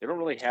 they don't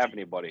really have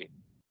anybody.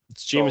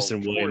 It's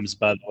Jameson Williams,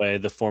 by the way,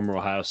 the former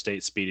Ohio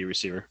State speedy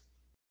receiver.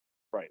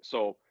 Right.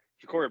 So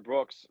Ja'Cory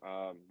Brooks,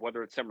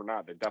 whether it's him or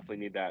not, they definitely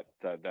need that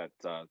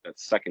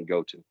second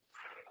go-to.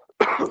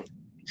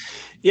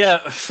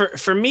 Yeah,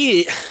 for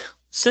me,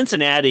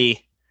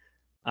 Cincinnati,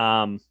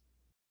 I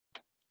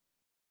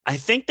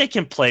think they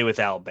can play with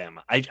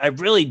Alabama. I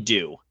really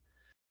do.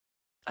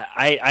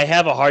 I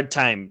have a hard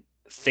time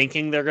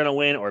thinking they're going to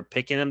win or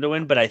picking them to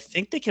win, but I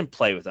think they can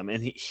play with them.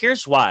 And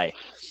here's why.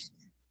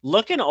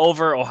 Looking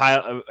over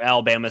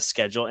Alabama's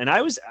schedule, and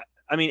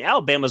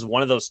Alabama's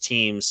one of those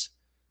teams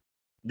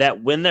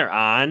that when they're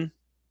on,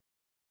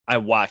 I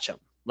watch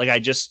them. Like I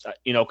just,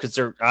 because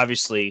they're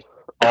obviously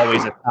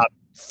always a top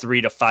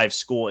 3 to 5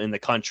 school in the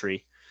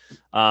country.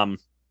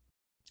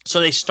 So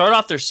they start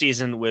off their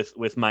season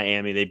with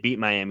Miami. They beat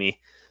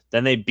Miami.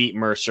 Then they beat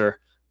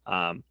Mercer.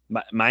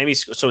 Miami,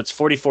 so it's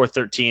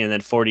 44-13 and then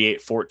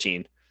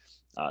 48-14.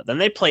 Then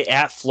they play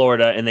at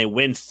Florida and they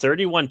win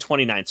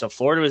 31-29. So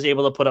Florida was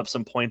able to put up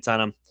some points on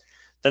them.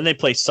 Then they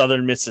play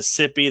Southern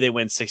Mississippi. They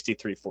win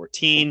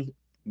 63-14.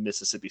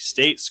 Mississippi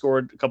State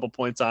scored a couple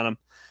points on them.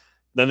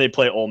 Then they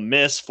play Ole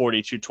Miss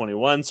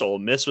 42-21. So Ole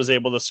Miss was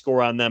able to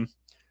score on them.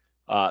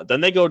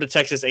 Then they go to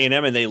Texas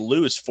A&M and they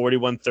lose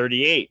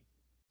 41-38.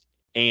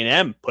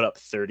 A&M put up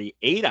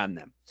 38 on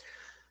them.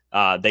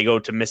 They go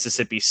to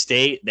Mississippi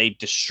State. They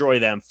destroy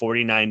them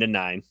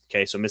 49-9.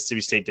 Okay, so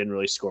Mississippi State didn't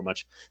really score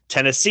much.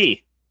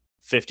 Tennessee,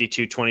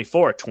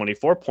 52-24,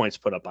 24 points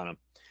put up on them.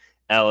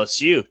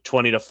 LSU,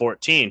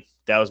 20-14.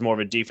 That was more of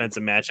a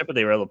defensive matchup, but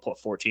they were able to put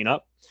 14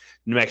 up.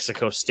 New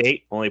Mexico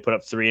State only put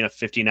up 3 in a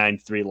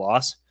 59-3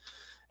 loss.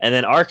 And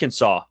then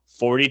Arkansas,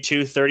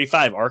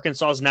 42-35.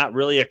 Arkansas is not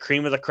really a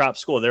cream of the crop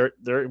school.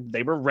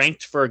 They were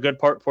ranked for a good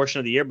portion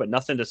of the year, but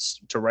nothing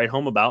to write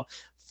home about.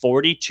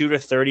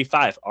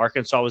 42-35.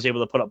 Arkansas was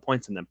able to put up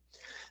points in them.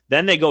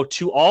 Then they go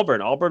to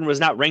Auburn. Auburn was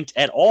not ranked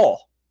at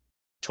all.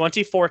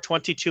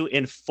 24-22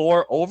 in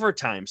 4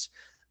 overtimes.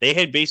 They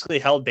had basically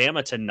held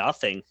Bama to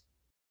nothing.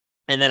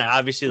 And then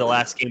obviously the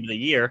last game of the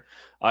year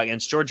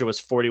against Georgia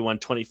was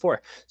 41-24.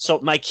 So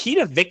my key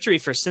to victory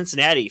for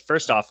Cincinnati,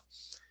 first off,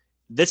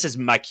 this is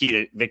my key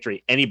to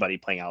victory. Anybody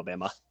playing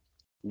Alabama,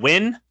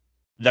 win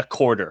the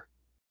quarter.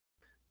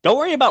 Don't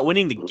worry about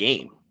winning the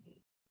game.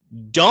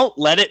 Don't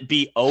let it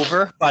be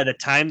over by the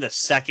time the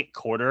second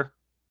quarter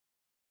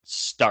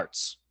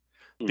starts.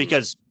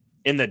 Because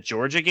in the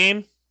Georgia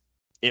game,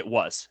 it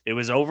was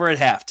over at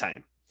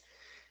halftime.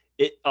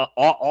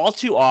 All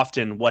too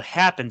often, what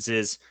happens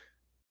is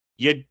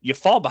you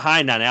fall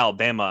behind on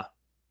Alabama,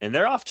 and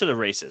they're off to the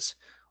races.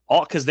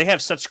 All because they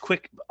have such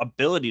quick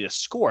ability to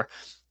score.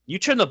 You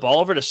turn the ball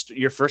over to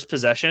your first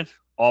possession,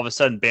 all of a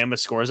sudden Bama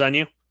scores on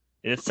you,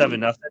 and it's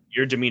 7-0.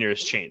 Your demeanor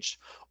has changed.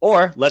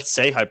 Or let's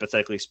say,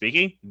 hypothetically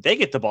speaking, they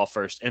get the ball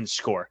first and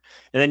score.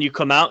 And then you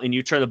come out and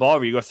you turn the ball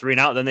over, you go 3 and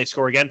out, then they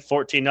score again,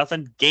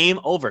 14-0, game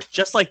over.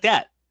 Just like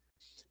that.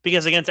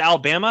 Because against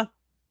Alabama,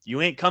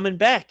 you ain't coming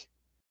back.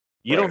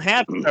 You don't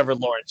have Trevor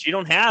Lawrence. You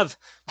don't have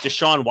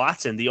Deshaun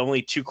Watson, the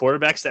only 2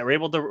 quarterbacks that were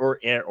able to,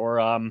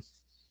 or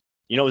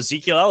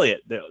Ezekiel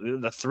Elliott.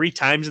 The 3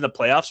 times in the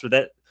playoffs where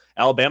that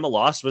Alabama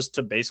lost was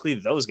to basically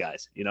those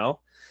guys,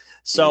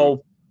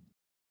 So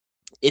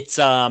it's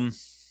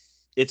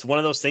one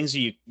of those things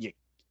you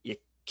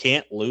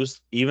can't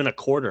lose even a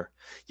quarter.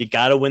 You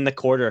got to win the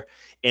quarter.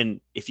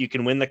 And if you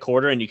can win the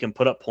quarter and you can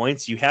put up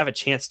points, you have a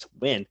chance to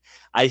win.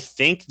 I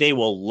think they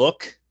will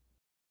look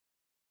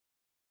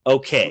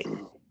okay,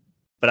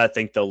 but I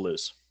think they'll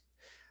lose.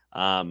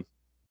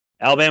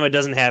 Alabama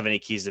doesn't have any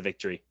keys to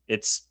victory.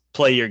 It's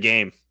play your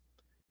game.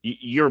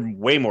 You're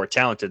way more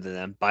talented than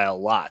them by a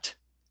lot.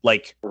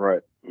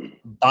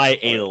 By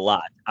a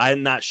lot.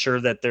 I'm not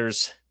sure that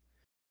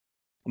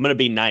I'm going to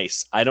be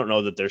nice. I don't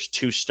know that there's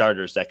 2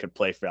 starters that could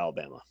play for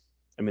Alabama.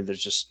 I mean,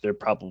 there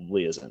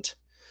probably isn't.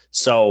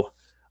 So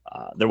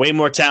they're way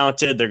more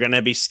talented. They're going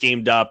to be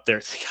schemed up.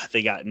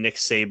 They got Nick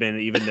Saban,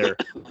 even their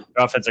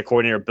offensive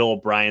coordinator, Bill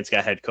O'Brien's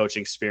got head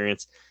coaching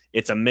experience.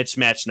 It's a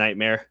mismatch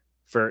nightmare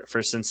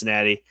for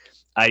Cincinnati.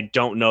 I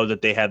don't know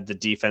that they have the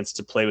defense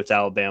to play with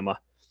Alabama.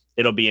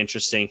 It'll be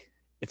interesting.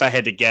 If I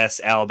had to guess,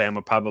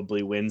 Alabama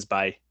probably wins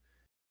by,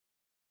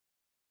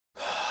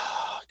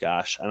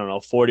 gosh, I don't know,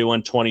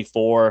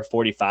 41-24,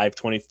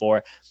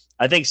 45-24.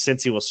 I think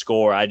Cincy will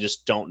score. I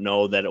just don't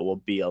know that it will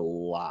be a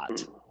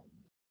lot.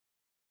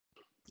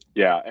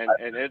 Yeah,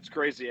 and it's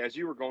crazy. As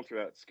you were going through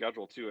that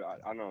schedule, too, I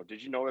don't know,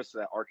 did you notice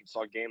that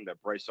Arkansas game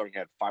that Bryce Young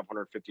had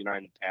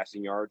 559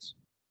 passing yards?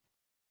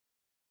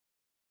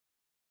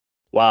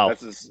 Wow.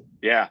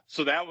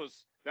 So that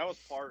was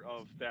part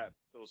of that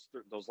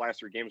those last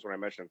 3 games when I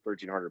mentioned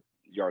 1,300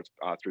 yards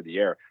through the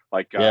air.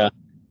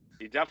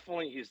 He's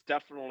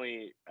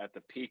definitely at the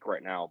peak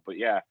right now. But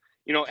yeah,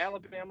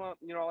 Alabama,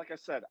 like I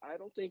said, I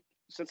don't think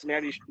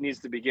Cincinnati needs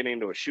to be getting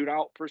into a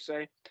shootout per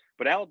se.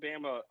 But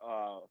Alabama,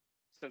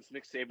 since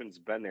Nick Saban's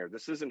been there,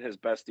 this isn't his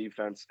best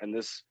defense. And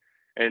this,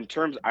 in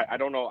terms, I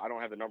don't know, I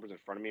don't have the numbers in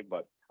front of me,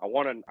 but I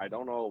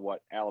don't know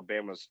what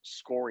Alabama's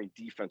scoring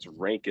defense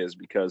rank is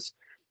because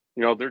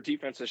their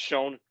defense has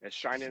shined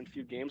in a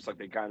few games. Like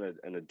they got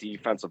in a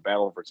defensive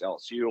battle versus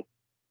LSU.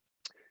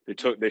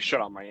 They shut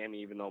out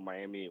Miami, even though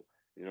Miami,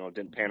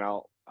 didn't pan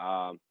out.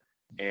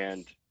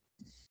 And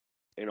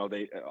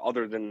they,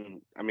 other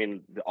than,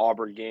 the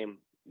Auburn game,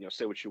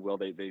 say what you will,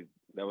 they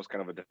that was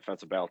kind of a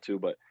defensive battle too.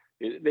 But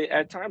they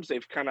at times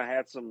they've kind of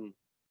had some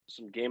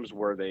games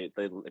where they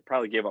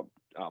probably gave up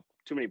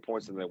too many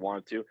points than they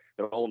wanted to.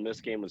 The Ole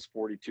Miss game was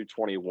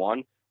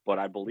 42-21. But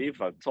I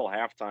believe until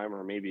halftime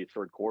or maybe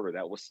 3rd quarter,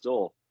 that was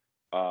still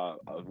a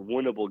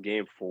winnable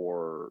game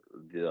for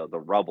the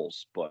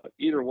Rebels. But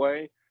either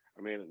way,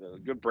 a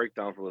good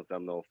breakdown for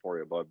them though for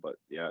you, bud. But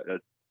yeah,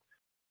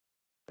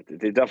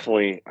 they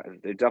definitely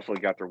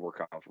got their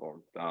work out for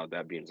them.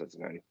 That being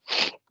Cincinnati.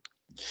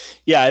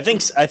 Yeah, I think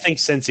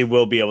Cincy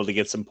will be able to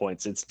get some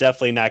points. It's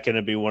definitely not going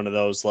to be one of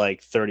those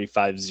like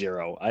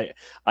 35-0.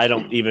 I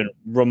don't even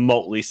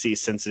remotely see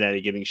Cincinnati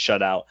getting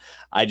shut out.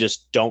 I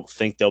just don't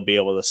think they'll be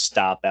able to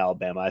stop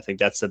Alabama. I think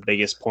that's the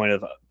biggest point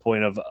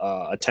of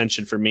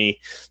attention for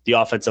me. The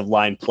offensive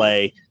line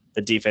play,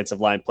 the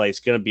defensive line play is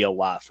going to be a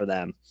lot for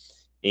them,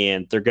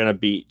 and they're going to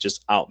be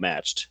just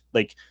outmatched.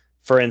 Like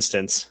for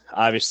instance,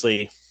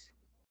 obviously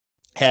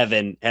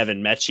having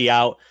Mechie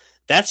out,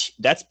 that's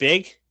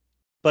big,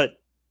 but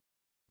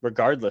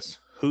regardless,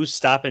 who's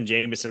stopping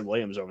Jamison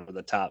Williams over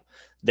the top?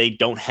 They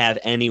don't have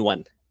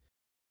anyone.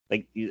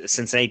 Like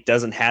Cincinnati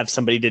doesn't have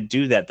somebody to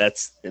do that.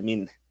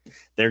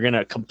 They're going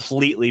to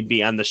completely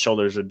be on the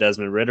shoulders of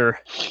Desmond Ridder,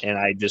 and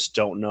I just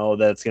don't know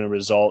that it's going to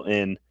result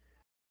in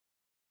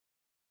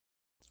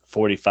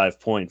 45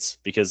 points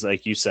because,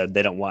 like you said,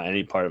 they don't want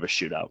any part of a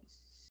shootout.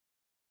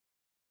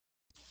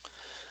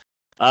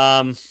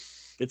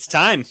 It's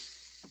time.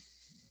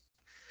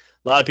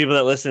 A lot of people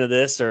that listen to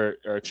this are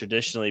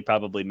traditionally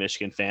probably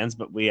Michigan fans,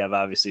 but we have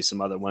obviously some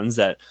other ones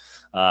that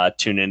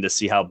tune in to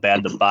see how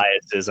bad the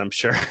bias is, I'm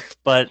sure.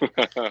 But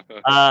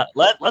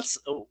let's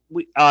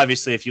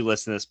obviously, if you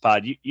listen to this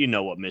pod, you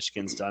know what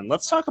Michigan's done.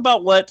 Let's talk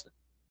about what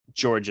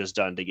Georgia's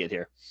done to get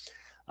here.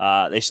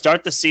 They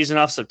start the season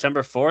off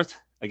September 4th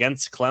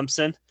against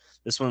Clemson.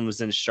 This one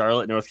was in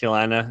Charlotte, North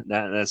Carolina,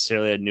 not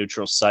necessarily a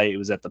neutral site. It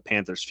was at the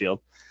Panthers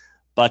field.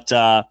 But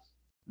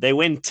they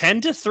win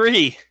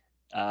 10-3.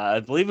 I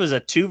believe it was a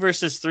 2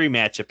 versus 3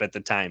 matchup at the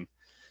time.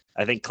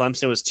 I think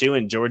Clemson was 2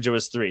 and Georgia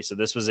was 3. So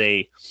this was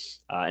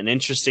an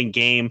interesting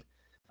game,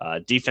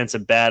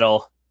 defensive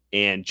battle,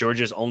 and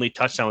Georgia's only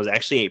touchdown was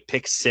actually a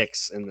pick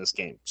 6 in this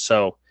game.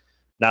 So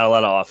not a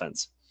lot of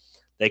offense.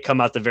 They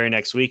come out the very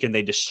next week and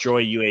they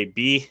destroy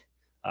UAB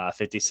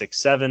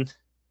 56-7.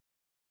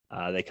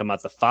 They come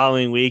out the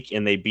following week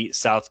and they beat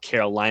South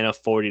Carolina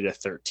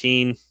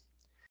 40-13.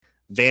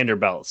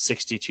 Vanderbilt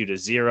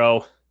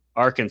 62-0.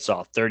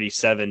 Arkansas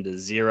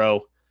 37-0.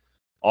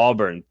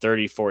 Auburn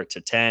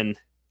 34-10.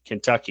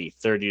 Kentucky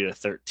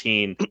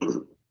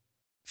 30-13.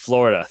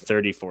 Florida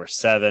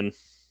 34-7.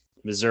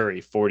 Missouri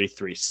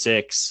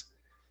 43-6.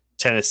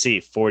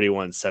 Tennessee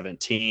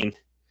 41-17.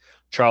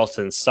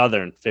 Charleston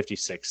Southern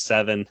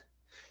 56-7.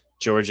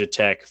 Georgia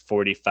Tech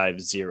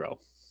 45-0.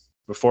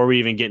 Before we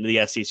even get into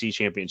the SEC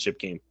championship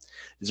game,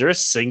 is there a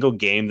single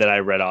game that I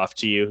read off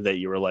to you that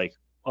you were like,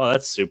 oh,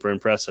 that's super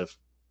impressive?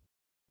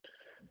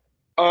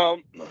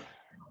 The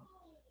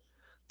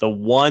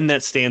one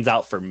that stands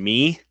out for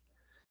me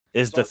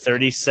is the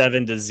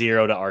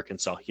 37-0 to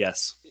Arkansas.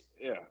 Yes.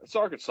 Yeah, it's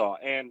Arkansas.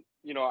 And,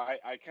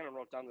 I kind of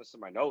wrote down this in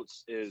my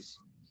notes is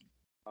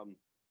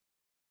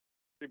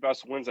three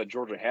best wins that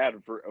Georgia had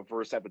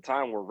versus at the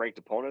time were ranked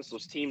opponents.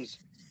 Those teams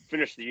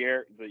finished the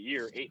year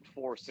 8-4,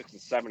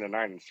 6-7, and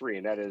 9-3.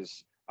 And that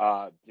is,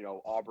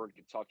 Auburn,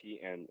 Kentucky,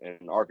 and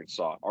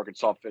Arkansas.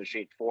 Arkansas finished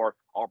 8-4,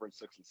 Auburn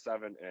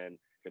 6-7, and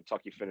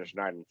Kentucky finished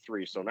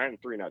 9-3. So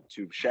 9-3, not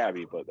too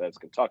shabby, but that's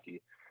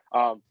Kentucky.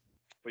 But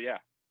yeah,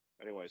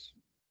 anyways.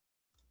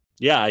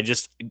 Yeah,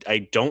 I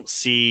don't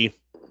see.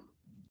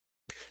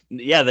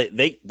 Yeah,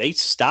 they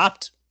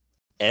stopped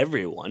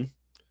everyone.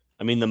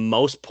 I mean, the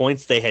most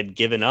points they had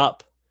given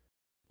up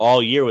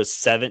all year was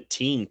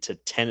 17 to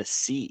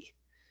Tennessee,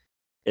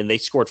 and they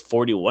scored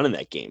 41 in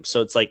that game.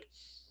 So it's like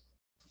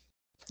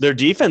their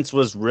defense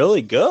was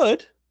really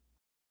good,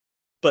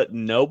 but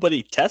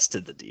nobody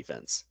tested the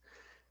defense.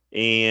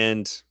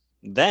 And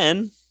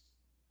then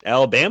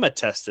Alabama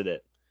tested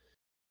it.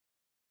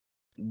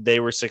 They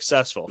were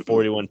successful,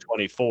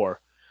 41-24,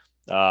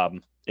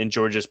 in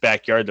Georgia's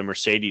backyard, the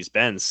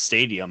Mercedes-Benz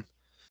Stadium,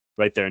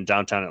 right there in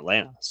downtown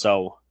Atlanta.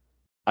 So,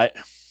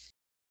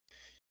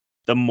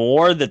 the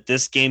more that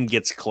this game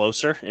gets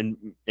closer,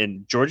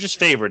 and Georgia's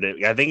favored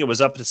it. I think it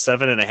was up to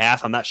 7.5.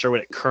 I'm not sure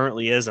what it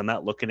currently is. I'm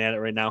not looking at it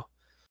right now.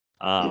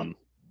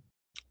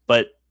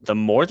 But the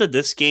more that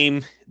this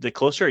game, the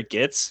closer it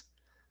gets,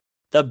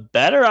 the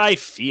better I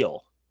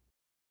feel.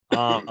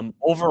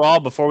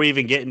 Overall, before we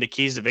even get into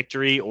keys to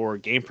victory or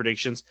game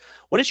predictions,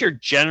 what is your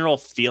general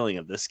feeling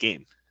of this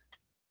game?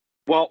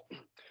 Well,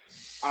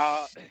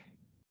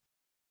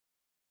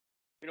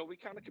 we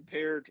kind of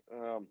compared.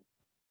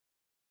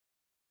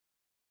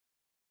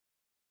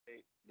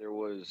 There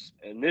was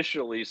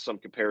initially some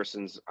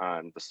comparisons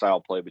on the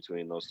style play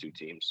between those two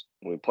teams.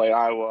 When we play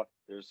Iowa,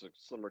 there's a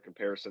similar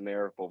comparison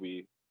there, but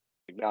we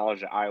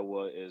acknowledge that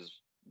Iowa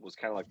was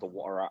kind of like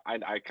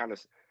I kind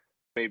of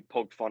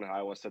poked fun at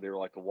Iowa, said they were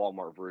like the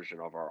Walmart version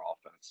of our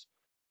offense.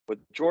 With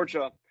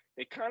Georgia,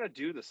 they kind of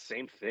do the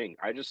same thing.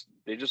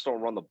 They just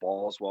don't run the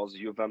ball as well as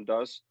U of M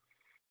does.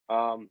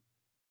 I'll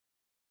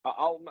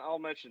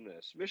mention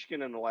this.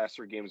 Michigan in the last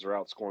 3 games are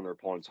outscoring their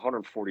opponents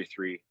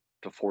 143-48.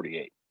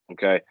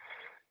 Okay.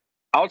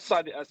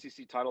 Outside the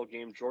SEC title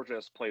game, Georgia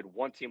has played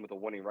one team with a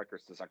winning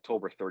record since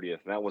October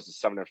 30th, and that was the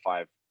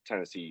 7-5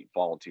 Tennessee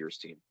Volunteers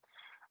team.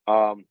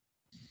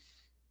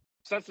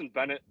 Stetson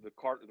Bennett, the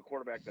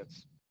quarterback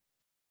that's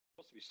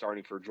supposed to be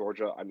starting for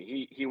Georgia. I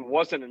mean, he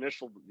wasn't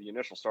the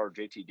initial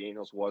starter. JT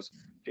Daniels was.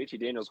 JT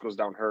Daniels goes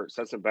down hurt.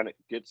 Stetson Bennett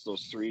gets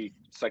those 3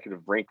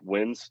 consecutive ranked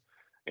wins,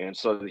 and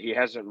so he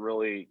hasn't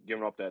really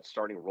given up that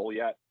starting role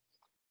yet.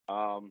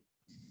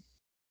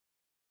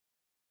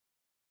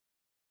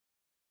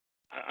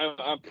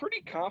 I'm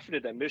pretty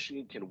confident that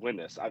Michigan can win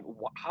this.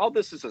 How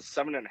this is a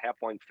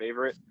 7.5-point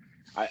favorite,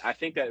 I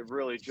think that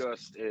really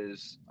just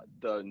is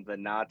the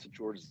nod to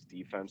Georgia's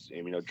defense.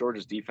 I mean,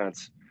 Georgia's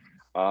defense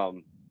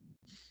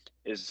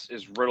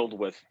is riddled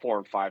with 4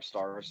 and 5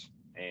 stars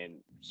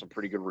and some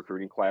pretty good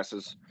recruiting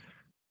classes.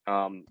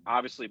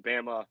 Obviously,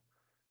 Bama,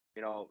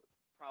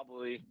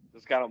 probably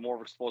has got a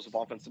more explosive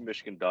offense than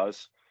Michigan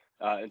does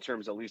in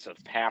terms at least of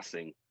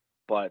passing,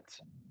 but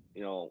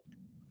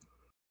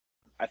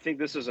I think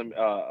this is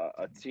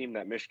a team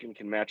that Michigan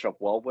can match up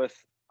well with.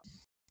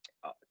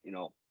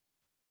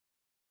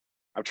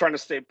 I'm trying to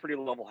stay pretty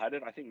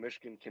level-headed. I think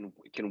Michigan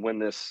can win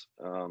this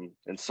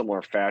in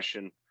similar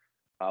fashion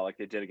like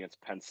they did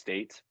against Penn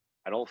State.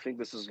 I don't think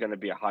this is going to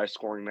be a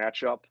high-scoring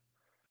matchup,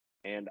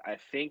 and I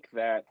think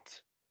that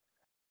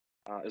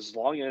as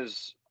long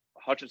as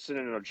Hutchinson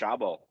and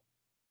Ojabo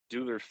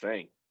do their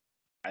thing,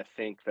 I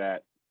think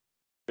that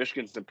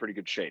Michigan's in pretty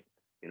good shape.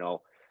 You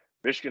know,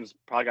 Michigan's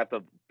probably got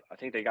I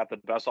think they got the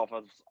best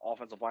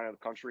offensive line in the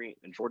country,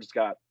 and Georgia's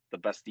got the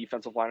best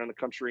defensive line in the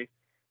country.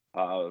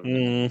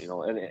 Mm, You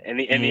know, in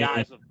the mm.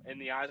 eyes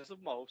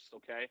of most,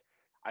 okay,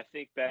 I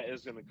think that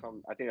is going to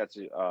come. I think that's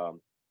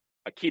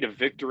a key to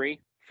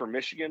victory for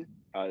Michigan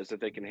is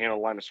that they can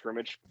handle line of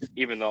scrimmage.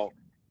 Even though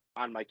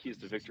on my keys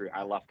to victory,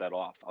 I left that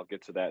off. I'll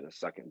get to that in a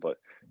second, but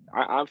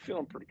I'm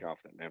feeling pretty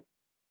confident, man.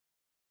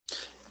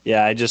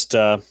 Yeah, I just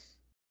the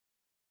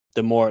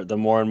more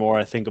and more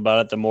I think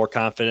about it, the more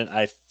confident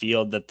I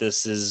feel that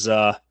this is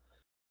a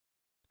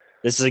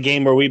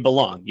game where we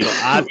belong. You know,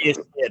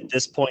 obviously at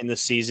this point in the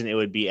season, it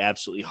would be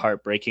absolutely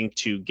heartbreaking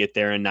to get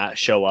there and not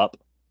show up.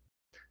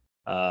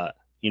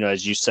 You know,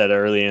 as you said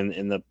early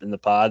in the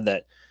pod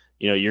that,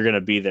 you know, you're going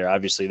to be there.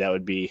 Obviously, that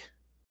would be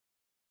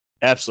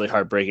absolutely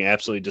heartbreaking,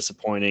 absolutely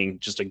disappointing,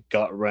 just a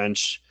gut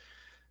wrench,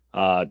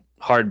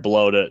 hard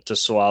blow to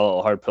swallow,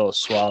 a hard pill to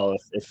swallow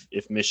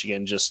if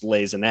Michigan just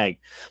lays an egg.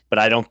 But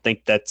I don't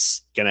think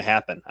that's going to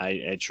happen.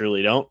 I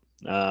truly don't.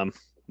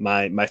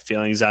 My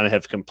feelings on it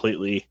have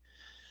completely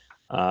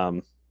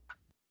been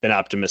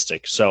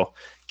optimistic. So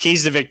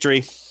keys to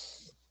victory.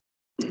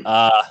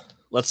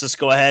 Let's just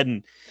go ahead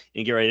and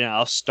get ready now.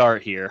 I'll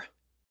start here.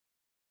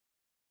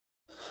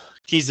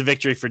 Keys to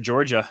victory for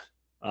Georgia.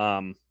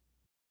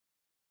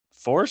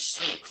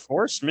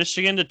 Force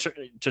Michigan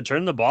to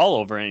turn the ball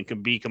over and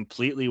can be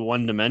completely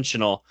one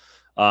dimensional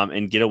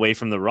and get away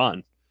from the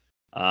run.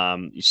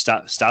 You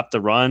stop the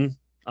run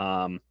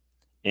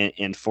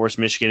and force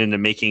Michigan into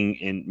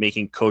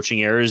making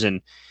coaching errors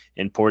and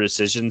poor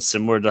decisions,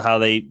 similar to how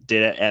they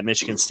did at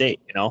Michigan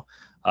State. You know,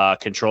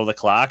 control the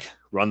clock,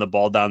 run the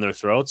ball down their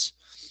throats,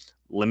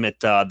 limit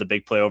the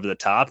big play over the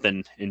top,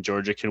 and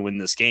Georgia can win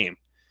this game.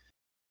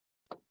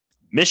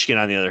 Michigan,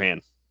 on the other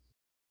hand,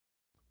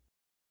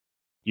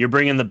 you're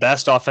bringing the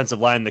best offensive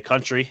line in the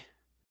country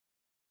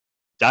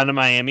down to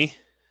Miami.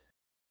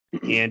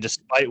 And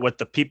despite what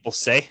the people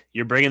say,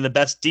 you're bringing the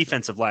best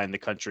defensive line in the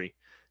country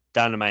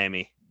down to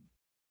Miami.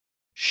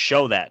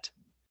 Show that.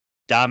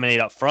 Dominate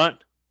up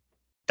front.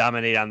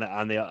 Dominate on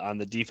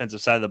the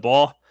defensive side of the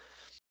ball.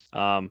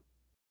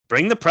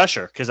 Bring the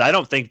pressure, because I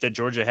don't think that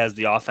Georgia has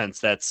the offense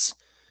that's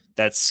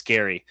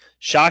scary.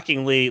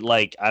 Shockingly,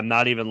 like I'm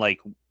not even like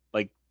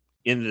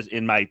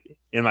in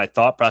my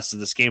thought process of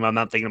this game, I'm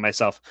not thinking to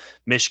myself,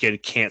 Michigan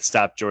can't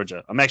stop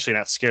Georgia. I'm actually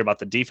not scared about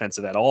the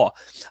defensive at all.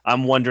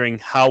 I'm wondering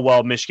how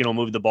well Michigan will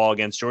move the ball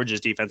against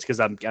Georgia's defense, because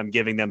I'm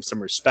giving them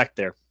some respect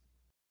there.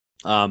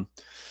 I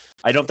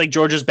don't think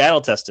Georgia's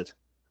battle tested.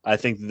 I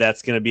think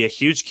that's going to be a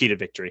huge key to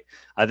victory.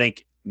 I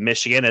think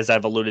Michigan, as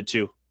I've alluded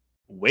to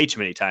way too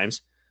many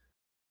times,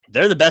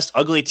 they're the best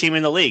ugly team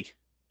in the league,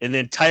 in the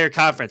entire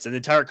conference, in the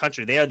entire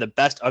country. They are the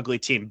best ugly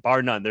team,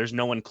 bar none. There's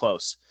no one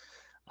close.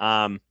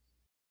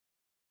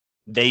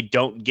 They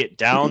don't get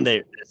down.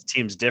 This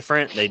team's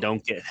different. They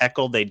don't get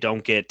heckled. They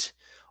don't get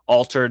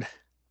altered.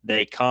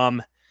 They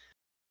come,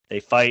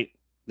 they fight,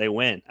 they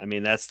win. I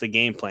mean, that's the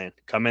game plan.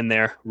 Come in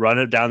there, run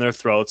it down their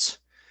throats.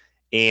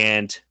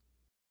 And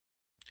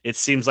it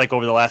seems like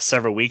over the last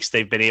several weeks,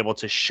 they've been able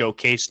to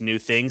showcase new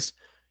things.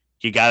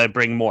 You got to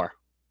bring more.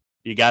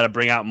 You got to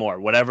bring out more,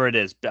 whatever it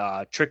is,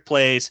 trick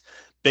plays,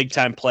 big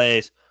time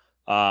plays.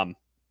 The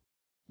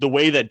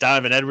way that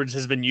Donovan Edwards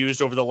has been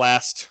used over the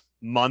last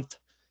month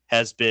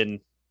has been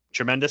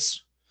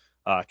tremendous.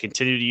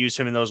 Continue to use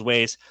him in those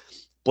ways.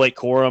 Blake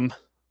Corum,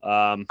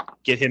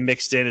 get him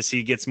mixed in as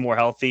he gets more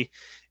healthy.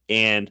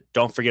 And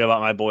don't forget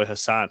about my boy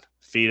Hassan.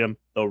 Feed him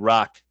the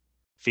rock.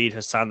 Feed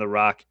Hassan the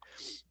rock.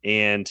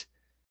 And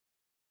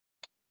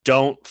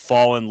don't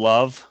fall in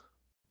love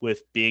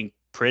with being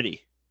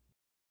pretty.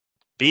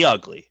 Be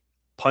ugly.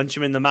 Punch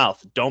him in the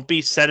mouth. Don't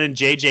be sending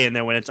JJ in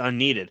there when it's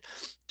unneeded.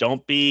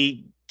 Don't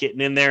be getting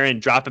in there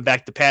and dropping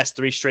back the pass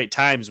 3 straight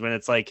times when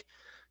it's like,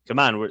 come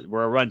on,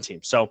 we're a run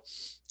team. So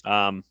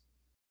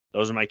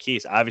those are my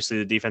keys. Obviously,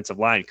 the defensive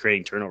line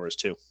creating turnovers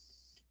too.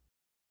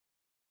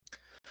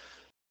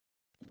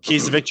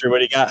 Keys to victory. What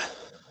do you got?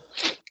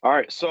 All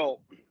right, so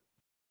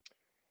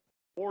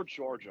for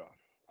Georgia,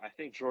 I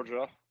think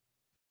Georgia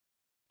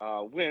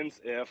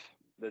wins if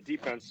the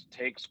defense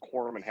takes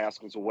Corum and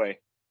Haskins away.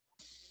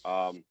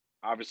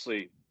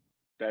 Obviously,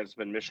 that has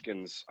been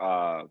Michigan's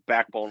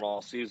backbone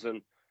all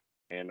season,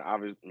 and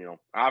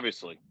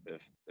obviously,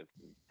 if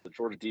the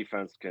Georgia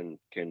defense can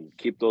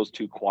keep those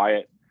two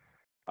quiet,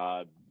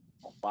 a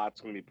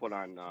lot's going to be put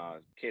on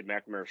Cade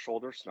McNamara's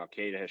shoulders. Now,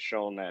 Cade has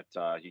shown that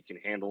he can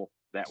handle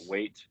that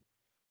weight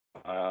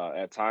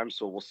at times,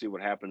 so we'll see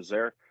what happens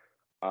there.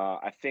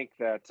 I think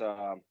that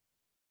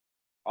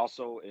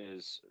also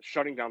is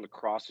shutting down the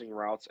crossing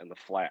routes and the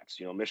flats.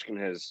 You know, Michigan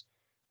has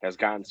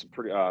gotten some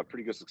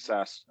pretty good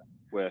success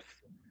with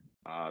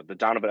the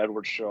Donovan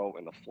Edwards show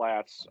and the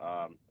flats,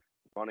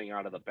 running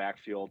out of the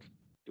backfield,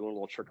 doing a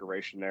little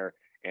trickeration there.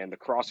 And the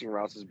crossing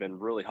routes has been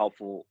really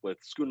helpful with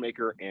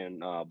Schoonmaker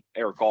and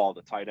Eric Gall,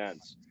 the tight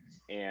ends.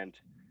 And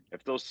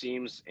if those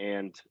seams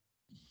and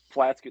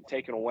flats get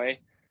taken away,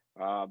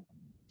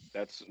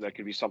 That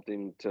could be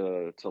something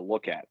to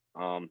look at.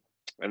 And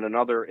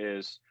another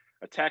is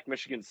attack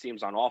Michigan's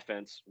teams on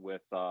offense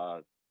with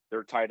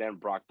their tight end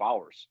Brock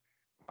Bowers.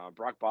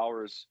 Brock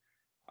Bowers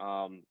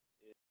um,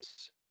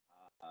 is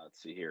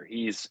let's see here.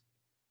 He's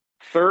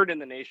third in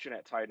the nation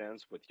at tight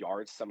ends with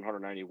yards,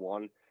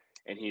 791,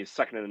 and he's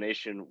second in the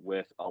nation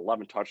with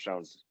 11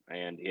 touchdowns,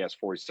 and he has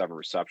 47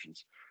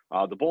 receptions.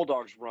 The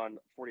Bulldogs run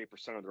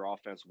 48% of their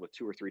offense with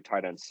 2 or 3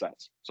 tight end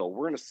sets. So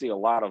we're going to see a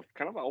lot of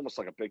kind of almost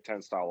like a Big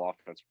Ten style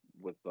offense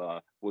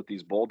with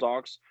these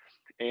Bulldogs.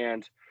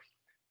 And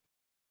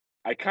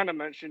I kind of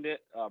mentioned it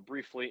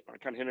briefly. I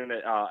kind of hinted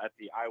it at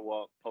the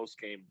Iowa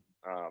post-game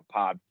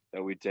pod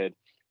that we did.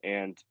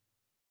 And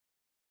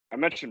I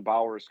mentioned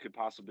Bowers could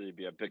possibly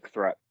be a big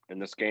threat in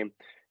this game.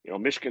 You know,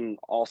 Michigan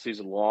all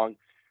season long,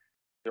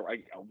 they're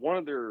one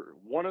of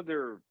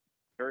their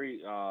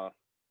very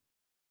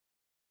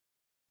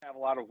have a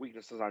lot of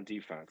weaknesses on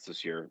defense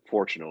this year,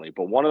 fortunately.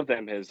 But one of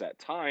them is at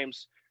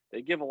times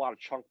they give a lot of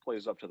chunk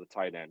plays up to the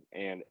tight end,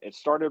 and it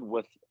started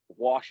with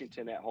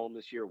Washington at home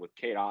this year with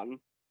Cade Otton.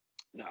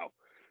 Now,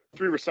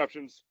 3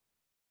 receptions,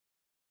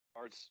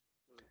 yards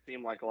doesn't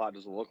seem like a lot,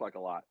 doesn't look like a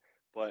lot,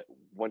 but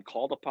when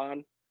called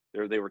upon,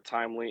 they were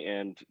timely,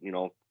 and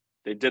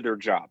they did their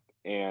job.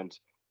 And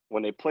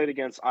when they played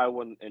against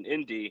Iowa and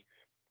Indy,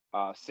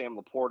 Sam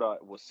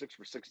Laporta was 6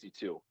 for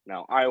 62.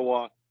 Now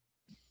Iowa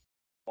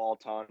ball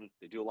ton,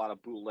 they do a lot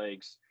of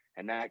bootlegs,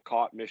 and that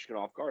caught Michigan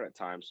off guard at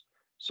times.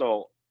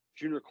 So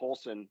Junior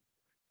Colson,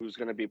 who's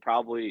going to be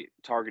probably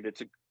targeted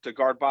to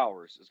guard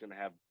Bowers, is going to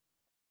have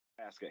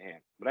task at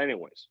hand. But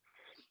anyways,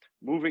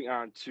 moving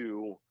on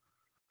to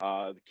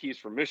the keys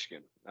for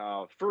Michigan.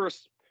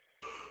 First,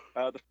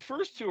 the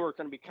first 2 are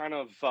going to be kind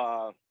of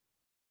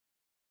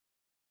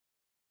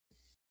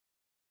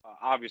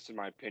obvious in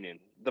my opinion.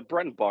 The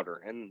bread and butter,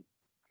 and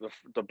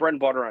the bread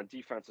and butter on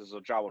defense is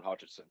Ojabo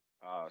Hutchinson.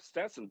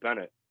 Stetson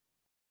Bennett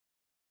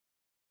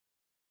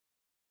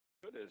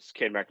good as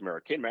Cade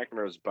McNamara. Cade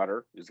McNamara is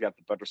better. He's got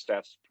the better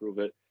stats to prove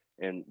it.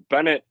 And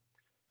Bennett,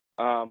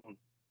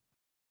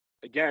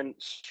 again,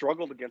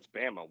 struggled against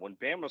Bama. When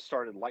Bama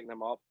started lighting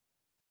them up,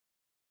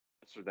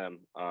 answer them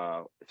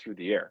through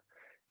the air.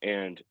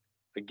 And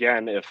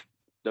again, if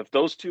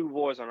those 2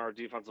 boys on our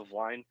defensive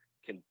line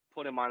can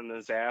put him on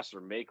his ass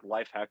or make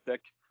life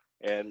hectic,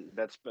 and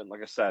that's been,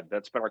 like I said,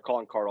 that's been our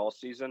calling card all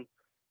season,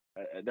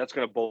 that's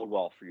going to bode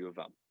well for U of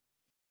M.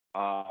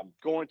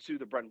 Going to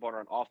the bread and butter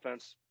on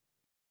offense,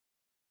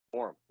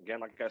 for him. Again,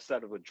 like I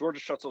said, when Georgia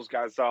shuts those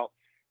guys out,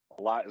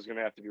 a lot is going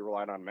to have to be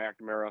relied on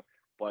McNamara.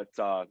 But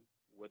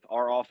with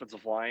our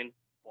offensive line,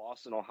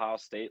 Boston, Ohio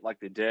State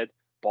like they did,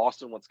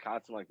 Boston,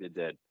 Wisconsin like they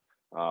did,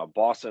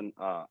 Boston,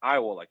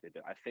 Iowa like they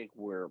did, I think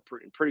we're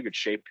in pretty good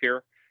shape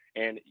here.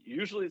 And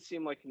usually it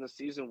seemed like in the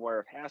season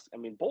where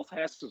both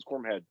Haskins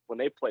and Corum when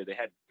they played, they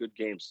had good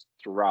games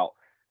throughout.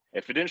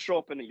 If it didn't show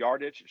up in the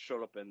yardage, it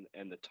showed up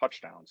in the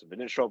touchdowns. If it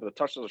didn't show up in the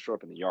touchdowns, it showed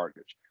up in the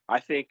yardage. I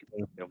think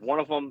if one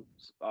of them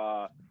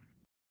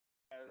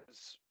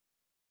has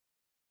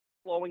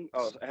a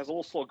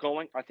little slow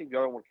going, I think the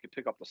other one could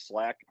pick up the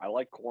slack. I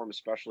like Corum,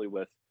 especially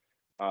with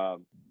the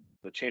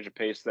change of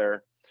pace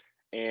there.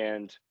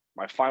 And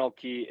my final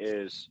key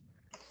is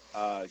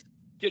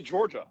get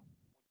Georgia.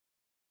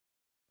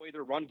 Play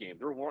their run game.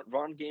 Their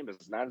run game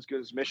is not as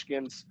good as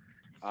Michigan's.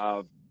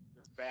 Their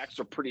backs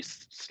are pretty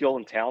skilled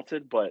and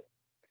talented, but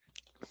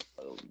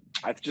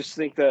I just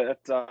think that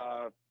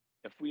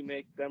if we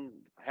make them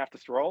have to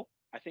throw,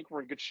 I think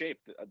we're in good shape.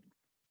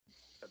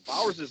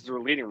 Bowers is their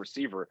leading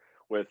receiver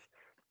with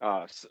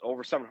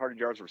over 700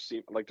 yards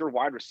received. Like their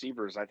wide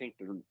receivers, I think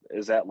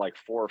is at like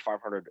 400 or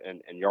 500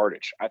 in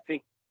yardage. I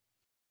think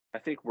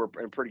we're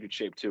in pretty good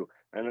shape too.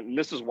 And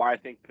this is why I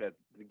think that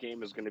the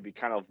game is going to be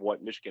kind of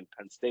what Michigan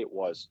Penn State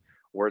was,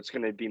 where it's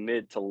going to be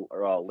mid to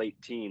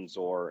late teens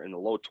or in the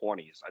low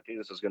 20s. I think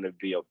this is going to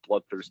be a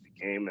bloodthirsty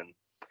game, and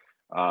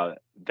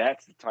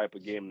that's the type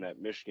of game that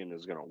Michigan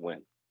is going to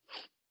win.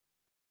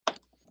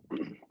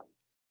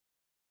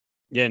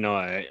 Yeah, no,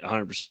 I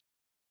 100%.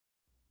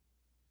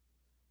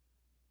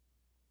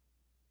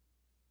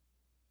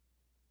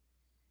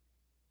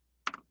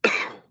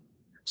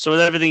 So with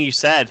everything you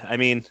said, I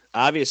mean,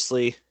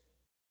 obviously,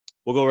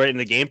 we'll go right into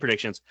the game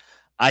predictions.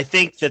 I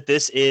think that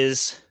this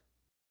is,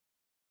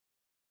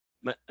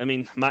 I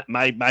mean,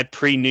 my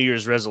pre-New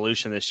Year's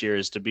resolution this year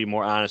is to be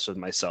more honest with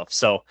myself.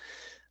 So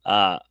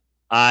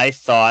I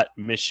thought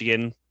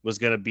Michigan was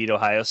going to beat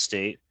Ohio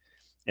State,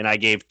 and I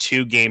gave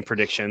 2 game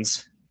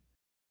predictions.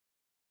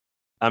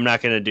 I'm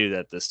not going to do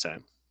that this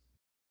time.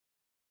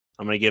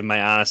 I'm going to give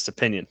my honest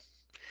opinion.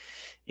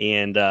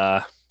 And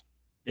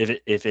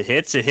if it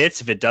hits, it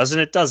hits. If it doesn't,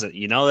 it doesn't.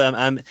 You know,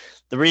 I'm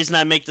the reason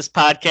I make this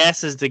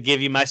podcast is to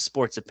give you my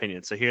sports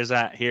opinion. So here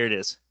it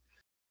is.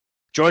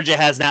 Georgia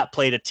has not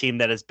played a team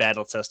that is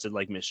battle tested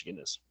like Michigan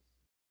is.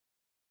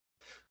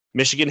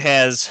 Michigan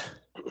has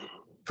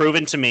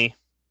proven to me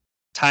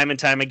time and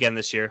time again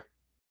this year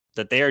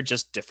that they are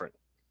just different.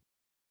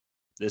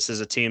 This is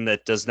a team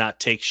that does not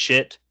take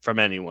shit from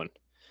anyone.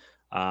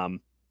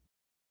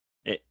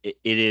 It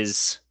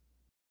is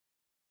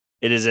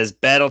It is as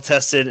battle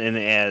tested and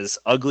as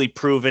ugly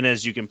proven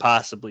as you can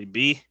possibly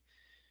be.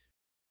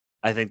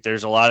 I think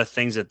there's a lot of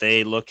things that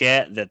they look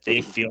at that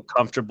they feel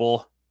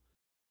comfortable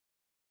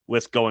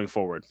with going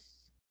forward.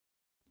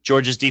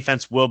 Georgia's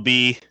defense will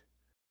be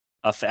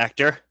a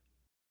factor.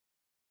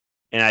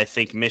 And I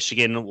think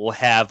Michigan will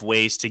have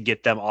ways to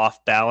get them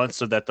off balance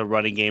so that the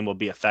running game will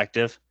be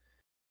effective.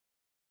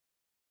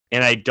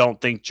 And I don't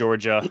think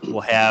Georgia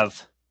will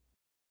have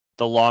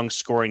the long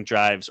scoring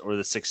drives or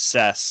the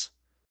success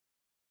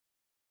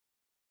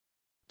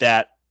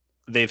that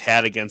they've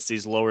had against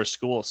these lower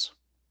schools.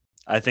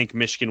 I think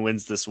Michigan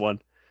wins this one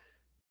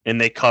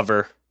and they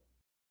cover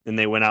and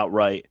they win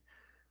outright.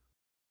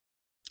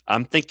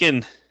 I'm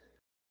thinking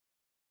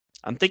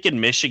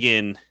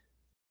Michigan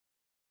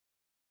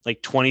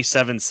like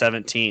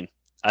 27-17.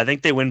 I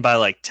think they win by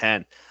like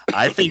 10.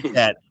 I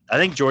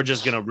think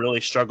Georgia's going to really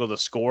struggle to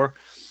score,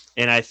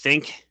 and I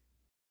think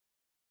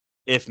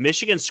if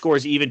Michigan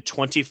scores even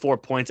 24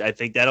 points, I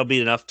think that'll be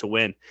enough to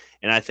win.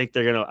 And I think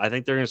they're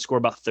going to score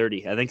about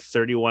 30. I think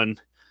 31.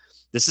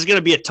 This is going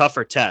to be a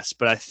tougher test,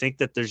 but I think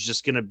that there's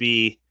just going to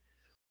be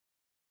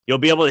you'll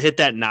be able to hit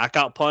that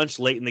knockout punch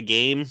late in the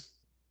game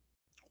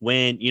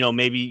when,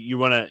 maybe you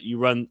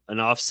run an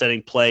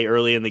offsetting play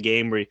early in the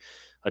game where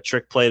a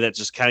trick play that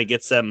just kind of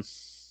gets them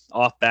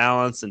off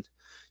balance and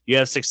you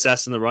have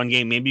success in the run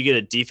game. Maybe you get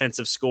a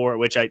defensive score,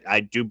 which I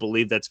do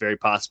believe that's very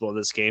possible in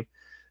this game.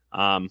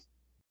 I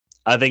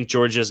think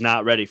Georgia's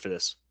not ready for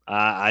this.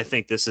 I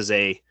think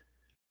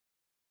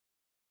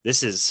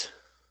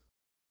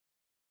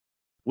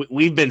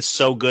we've been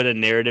so good in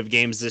narrative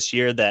games this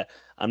year that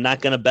I'm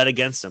not going to bet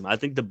against them. I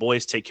think the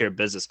boys take care of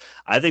business.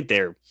 I think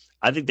they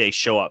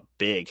show up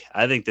big.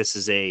 I think this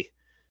is a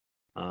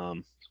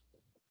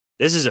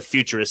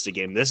futuristic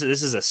game. This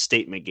is a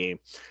statement game.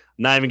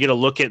 I'm not even going to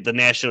look at the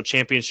national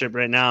championship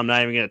right now. I'm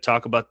not even going to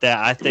talk about that.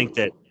 I think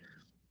that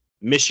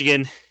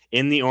Michigan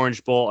in the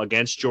Orange Bowl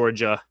against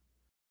Georgia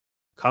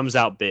comes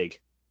out big.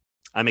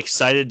 I'm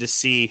excited to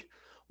see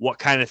what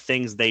kind of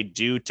things they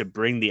do to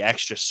bring the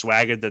extra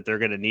swagger that they're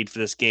going to need for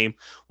this game,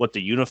 what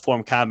the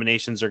uniform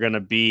combinations are going to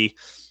be,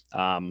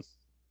 what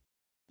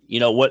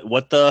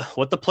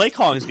the play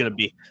calling is going to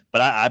be.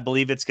 But I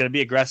believe it's going to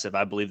be aggressive.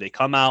 I believe they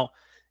come out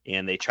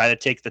and they try to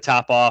take the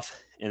top off,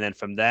 and then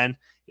from then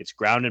it's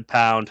ground and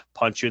pound,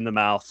 punch you in the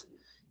mouth,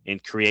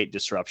 and create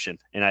disruption.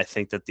 And I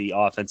think that the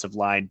defensive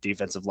line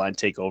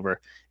take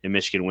over, and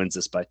Michigan wins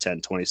this by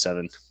 10,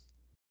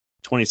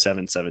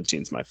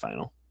 27-17 is my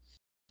final.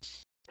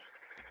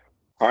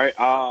 All right.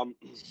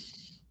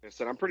 Like I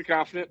said, I'm pretty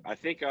confident. I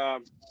think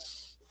to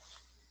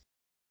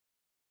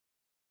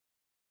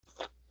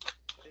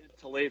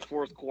late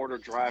fourth quarter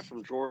drive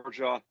from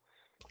Georgia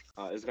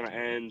is going to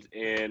end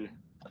in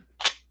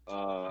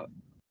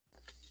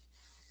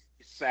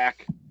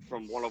sack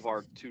from one of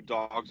our two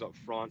dogs up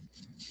front,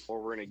 or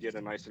we're going to get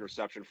a nice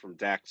interception from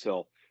Dax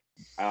Hill.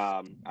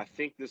 I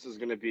think this is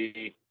going to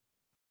be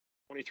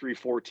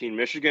 23-14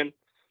 Michigan.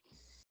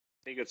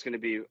 I think it's going to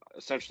be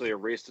essentially a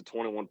race to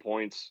 21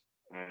 points.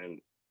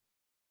 And,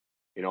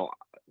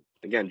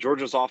 again,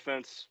 Georgia's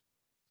offense,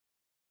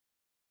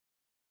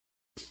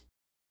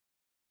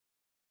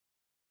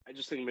 I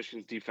just think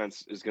Michigan's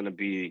defense is going to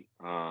be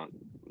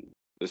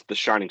the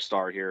shining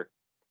star here.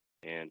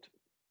 And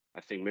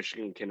I think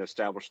Michigan can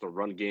establish the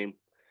run game.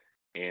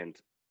 And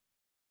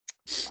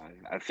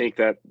I think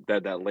that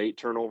late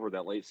turnover,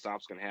 that late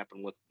stop's going to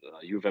happen with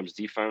U of M's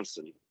defense.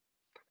 And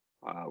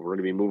we're going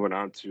to be moving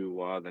on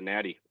to the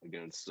Natty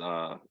against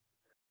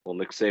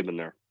Nick Saban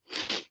there.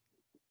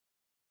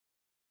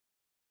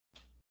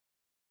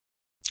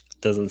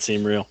 Doesn't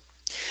seem real.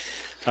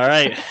 All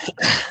right.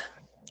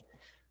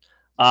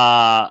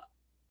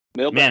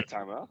 Mailbag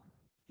time, huh?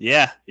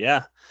 Yeah.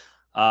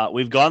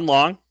 We've gone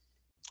long.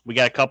 We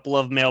got a couple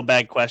of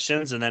mailbag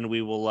questions, and then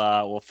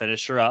we'll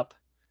finish her up.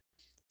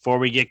 Before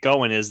we get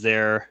going, is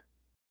there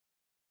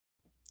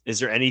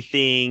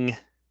anything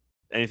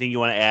you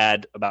want to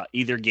add about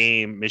either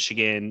game,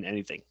 Michigan,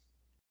 anything?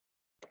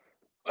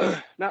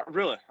 Not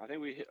really. I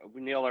think we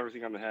nailed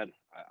everything on the head.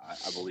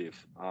 I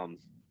believe.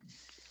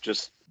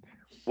 Just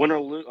win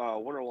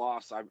or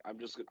loss. I'm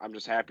just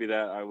happy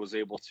that I was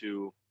able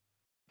to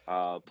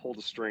pull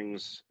the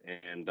strings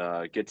and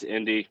get to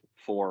Indy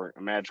for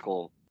a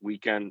magical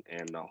weekend,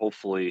 and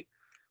hopefully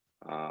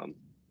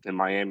in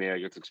Miami I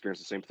get to experience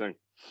the same thing.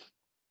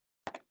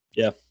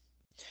 Yeah.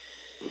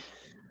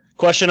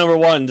 Question number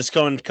 1. This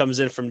comes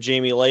in from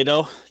Jamie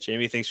Lado.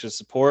 Jamie, thanks for the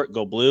support.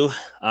 Go Blue.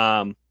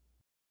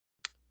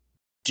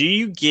 Do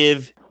you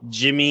give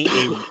Jimmy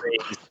a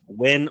raise,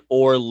 win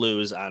or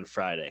lose on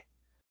Friday?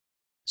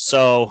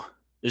 So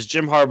is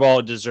Jim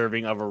Harbaugh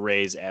deserving of a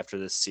raise after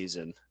this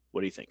season?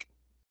 What do you think?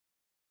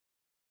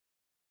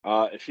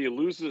 If he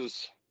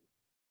loses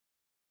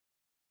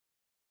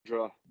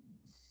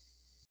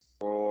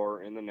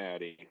or in the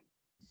Natty,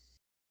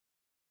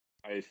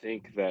 I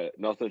think that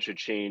nothing should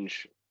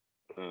change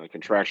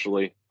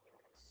contractually.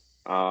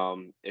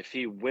 If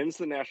he wins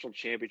the national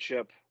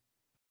championship,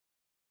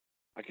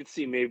 I could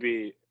see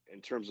maybe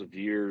in terms of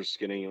years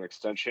getting an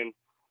extension,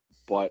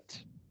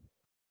 but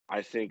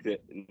I think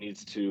that it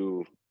needs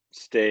to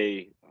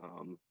stay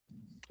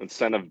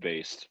incentive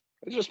based.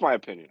 It's just my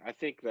opinion. I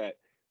think that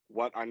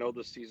what I know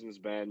this season has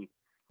been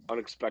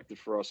unexpected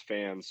for us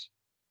fans,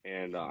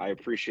 and I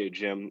appreciate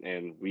Jim.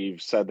 And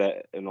we've said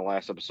that in the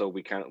last episode.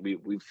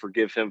 We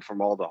forgive him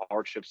from all the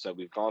hardships that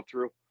we've gone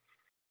through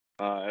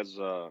as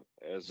a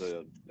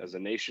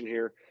nation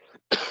here,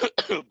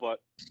 but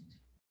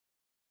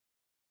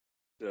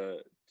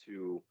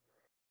to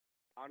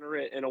honor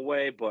it in a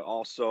way, but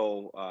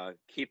also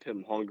keep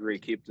him hungry,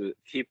 keep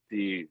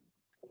the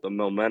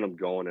momentum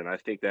going, and I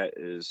think that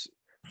is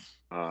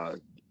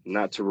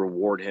not to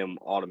reward him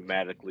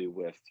automatically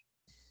with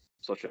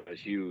such a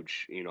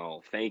huge,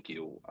 thank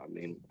you. I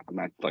mean, I'm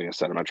not, like I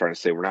said, I'm not trying to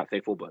say we're not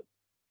thankful, but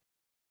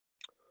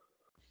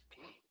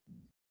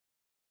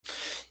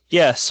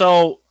Yeah,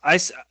 so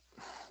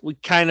we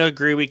kind of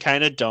agree, we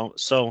kind of don't.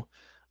 So,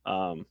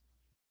 a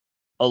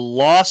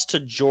loss to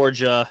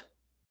Georgia,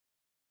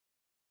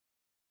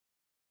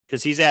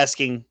 because he's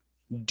asking,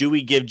 do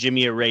we give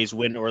Jimmy a raise,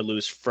 win or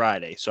lose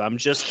Friday? So I'm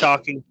just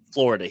talking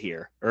Florida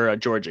here, or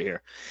Georgia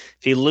here.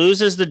 If he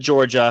loses to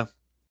Georgia,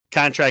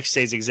 contract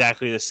stays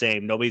exactly the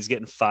same. Nobody's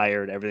getting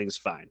fired. Everything's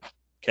fine.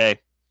 Okay.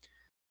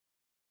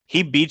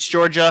 He beats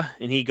Georgia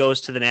and he goes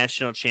to the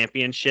national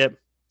championship.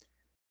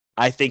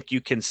 I think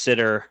you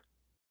consider.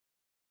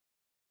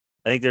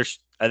 I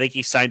think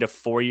he signed a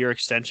 4-year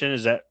extension.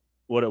 Is that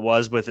what it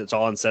was with its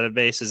all incentive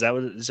base? Is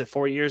it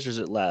 4 years or is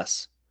it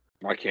less?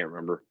 I can't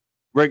remember.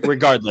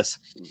 Regardless,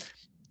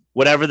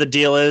 whatever the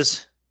deal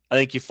is, I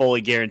think you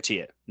fully guarantee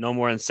it. No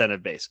more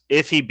incentive base.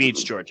 If he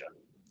beats Georgia.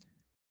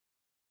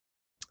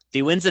 If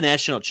he wins the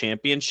national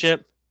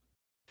championship,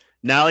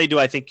 not only do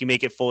I think you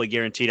make it fully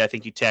guaranteed, I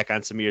think you tack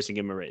on some years and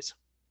give him a raise.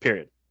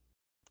 Period.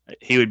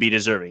 He would be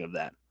deserving of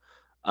that.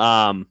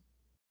 A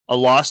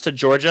loss to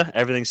Georgia,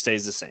 everything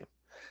stays the same.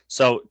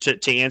 So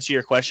to answer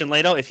your question,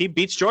 Lado, if he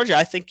beats Georgia,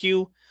 I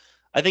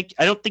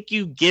don't think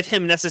you give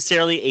him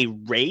necessarily a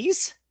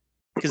raise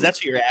because that's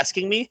what you're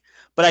asking me.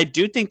 But I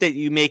do think that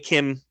you make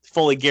him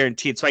fully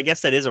guaranteed. So I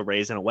guess that is a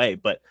raise in a way.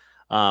 But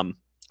I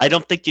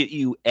don't think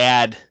you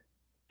add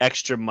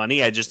extra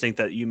money. I just think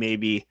that you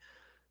maybe,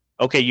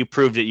 okay, you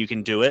proved that you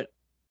can do it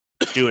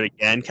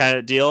again kind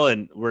of deal.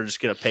 And we're just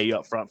going to pay you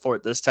up front for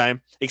it this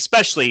time,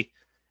 especially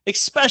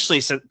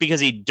because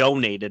he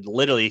donated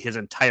literally his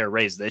entire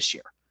raise this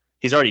year.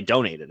 He's already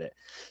donated it.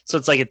 So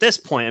it's like at this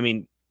point, I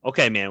mean,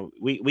 okay, man,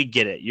 we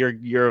get it.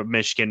 You're a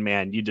Michigan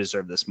man. You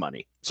deserve this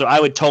money. So I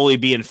would totally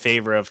be in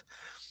favor of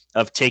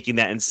taking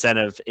that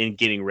incentive and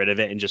getting rid of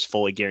it and just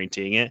fully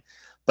guaranteeing it.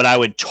 But I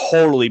would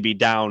totally be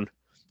down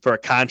for a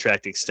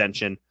contract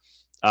extension,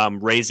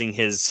 raising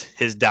his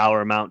dollar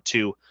amount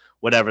to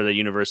whatever the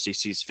university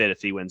sees fit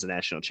if he wins a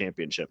national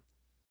championship.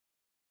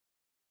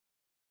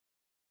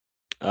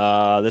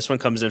 This one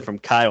comes in from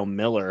Kyle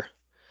Miller.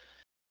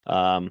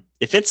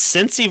 If it's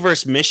Cincy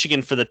versus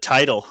Michigan for the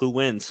title, who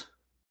wins?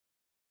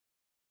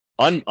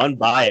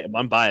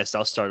 Unbiased,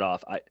 I'll start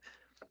off.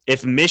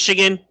 If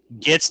Michigan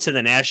gets to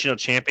the national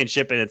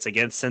championship and it's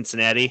against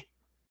Cincinnati,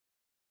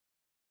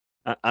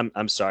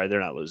 I'm sorry,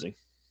 they're not losing.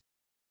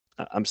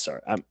 I'm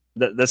sorry.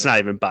 That's not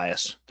even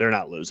biased. They're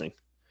not losing.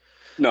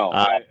 No,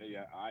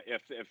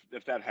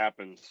 if that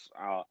happens,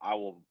 I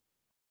will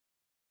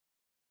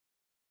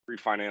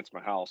refinance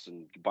my house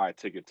and buy a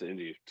ticket to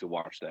Indy to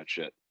watch that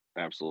shit.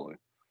 Absolutely.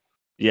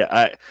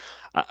 Yeah,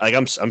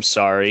 I'm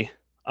sorry.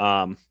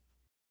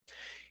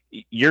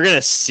 You're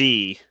gonna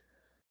see.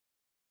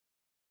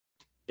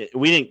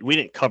 We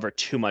didn't cover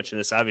too much in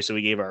this. Obviously,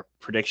 we gave our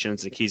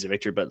predictions and keys of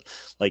victory, but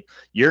like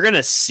you're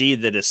gonna see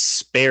the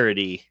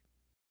disparity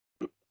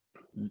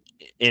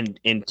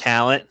in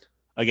talent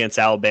against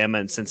Alabama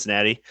and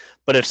Cincinnati.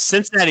 But if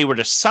Cincinnati were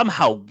to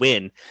somehow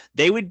win,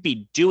 they would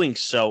be doing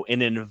so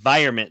in an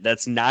environment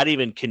that's not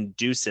even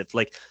conducive.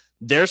 Like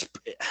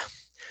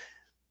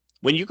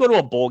when you go to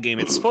a bowl game,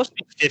 it's supposed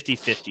to be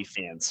 50-50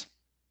 fans.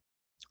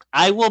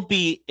 I will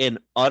be in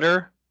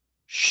utter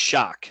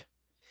shock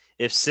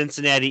if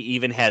Cincinnati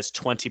even has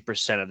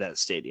 20% of that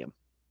stadium.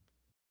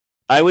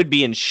 I would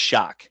be in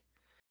shock.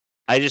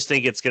 I just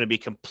think it's going to be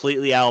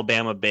completely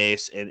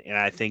Alabama-based, and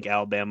I think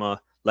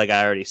Alabama, like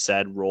I already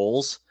said,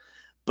 rolls.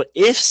 But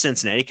if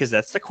Cincinnati, because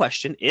that's the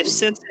question, if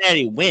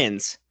Cincinnati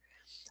wins,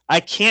 I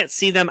can't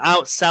see them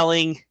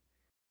outselling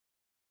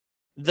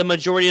the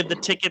majority of the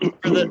tickets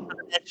for the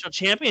national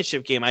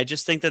championship game. I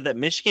just think that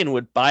Michigan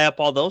would buy up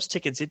all those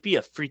tickets. It'd be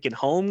a freaking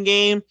home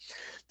game.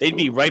 They'd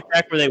be right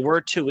back where they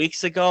were 2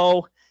 weeks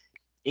ago.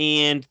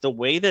 And the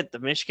way that the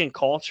Michigan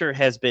culture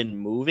has been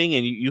moving,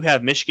 and you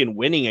have Michigan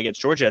winning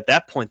against Georgia at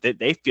that point, that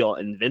they feel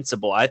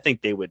invincible. I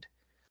think they would.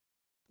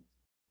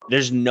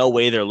 There's no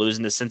way they're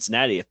losing to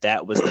Cincinnati if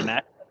that was the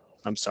match.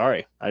 I'm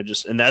sorry.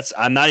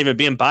 I'm not even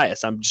being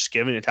biased. I'm just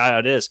giving it how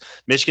it is.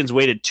 Michigan's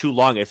waited too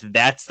long. If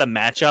that's the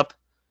matchup,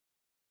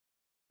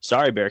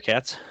 sorry,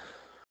 Bearcats.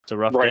 It's a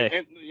rough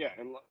day.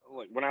 And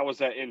like when I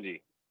was at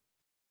Indy,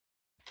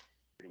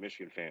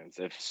 Michigan fans,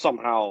 if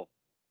somehow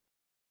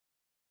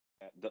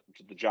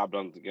the job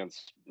done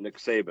against Nick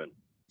Saban,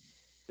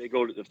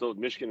 if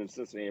Michigan and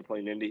Cincinnati are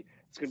playing Indy,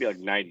 it's gonna be like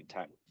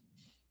 90-10.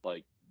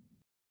 Like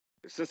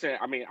Cincinnati,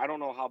 I mean, I don't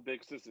know how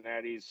big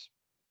Cincinnati's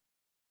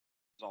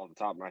is off the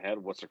top of my head.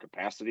 What's their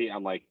capacity?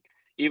 I'm like,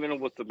 even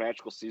with the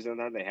magical season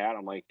that they had,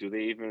 I'm like, do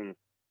they even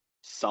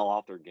sell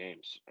out their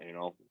games? You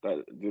know,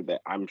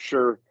 I'm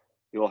sure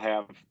you'll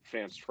have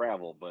fans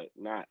travel, but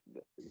not.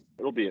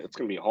 It's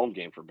gonna be a home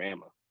game for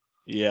Bama.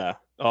 Yeah.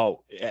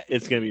 Oh,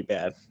 it's gonna be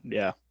bad.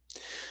 Yeah.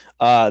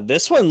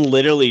 This one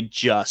literally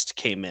just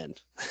came in.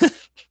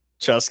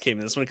 Just came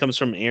in. This one comes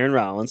from Aaron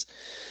Rollins.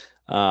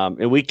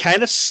 And we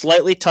kind of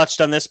slightly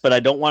touched on this, but I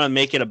don't want to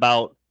make it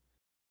about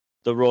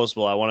the Rose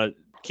Bowl. I want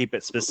to keep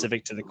it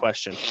specific to the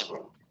question.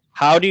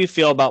 How do you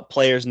feel about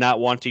players not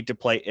wanting to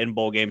play in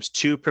bowl games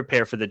to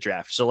prepare for the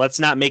draft? So let's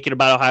not make it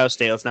about Ohio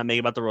State. Let's not make it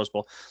about the Rose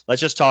Bowl.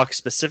 Let's just talk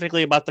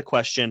specifically about the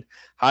question.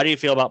 How do you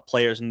feel about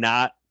players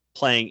not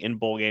playing in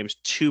bowl games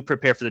to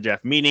prepare for the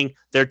draft? Meaning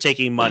they're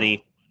taking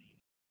money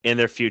in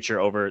their future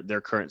over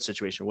their current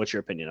situation. What's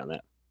your opinion on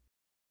that?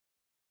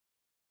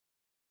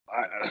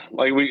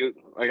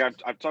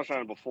 I've touched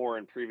on it before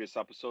in previous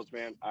episodes,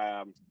 man.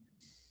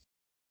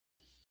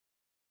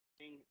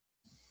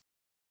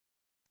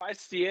 If I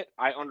see it,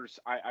 I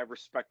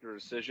respect their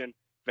decision.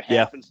 If it Yeah.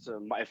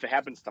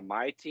 happens to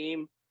my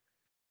team,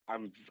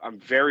 I'm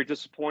very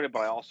disappointed, but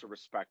I also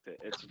respect it.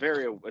 It's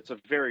a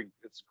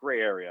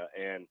gray area,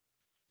 and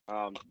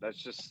that's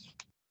just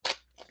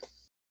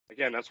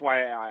again that's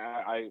why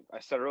I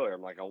said earlier,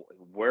 I'm like,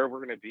 where we're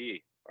gonna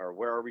be or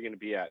where are we gonna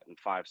be at in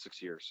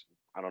 5-6 years?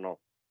 I don't know.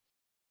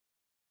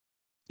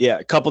 Yeah,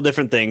 a couple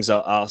different things.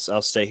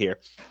 I'll stay here.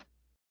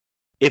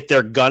 If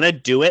they're gonna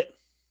do it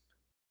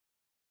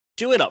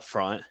up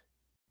front.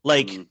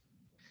 Like,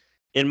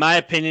 in my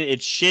opinion,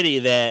 it's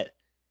shitty that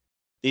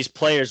these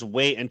players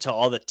wait until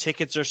all the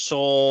tickets are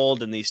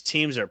sold and these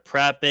teams are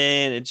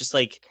prepping. It's just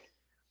like,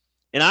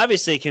 and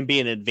obviously it can be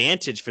an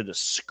advantage for the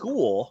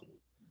school,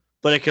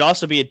 but it could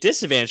also be a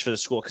disadvantage for the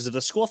school because if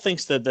the school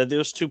thinks that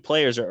those two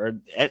players are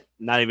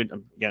not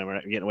even, again, we're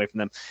not getting away from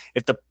them.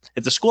 If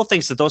the school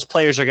thinks that those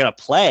players are going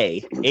to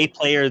play, a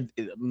player,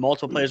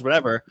 multiple players,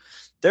 whatever,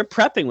 they're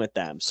prepping with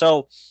them.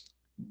 So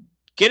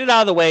get it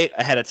out of the way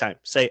ahead of time.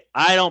 Say,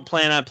 I don't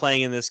plan on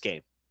playing in this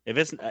game. If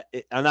it's,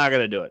 I'm not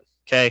going to do it.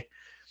 Okay.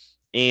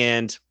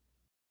 And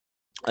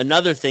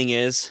another thing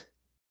is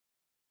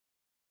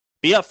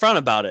be upfront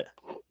about it.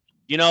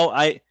 You know,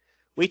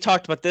 we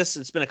talked about this.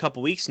 It's been a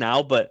couple weeks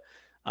now, but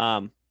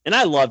and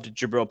I loved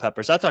Jabril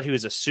Peppers. I thought he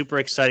was a super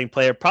exciting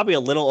player, probably a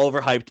little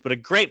overhyped, but a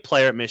great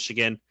player at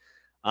Michigan.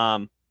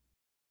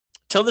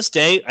 Till this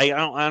day,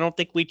 I don't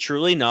think we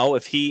truly know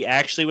if he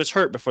actually was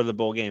hurt before the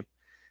bowl game.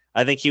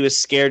 I think he was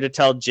scared to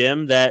tell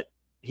Jim that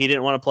he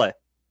didn't want to play.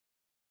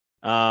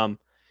 An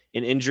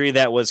injury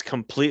that was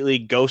completely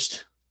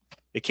ghost.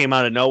 It came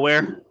out of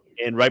nowhere,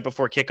 and right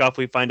before kickoff,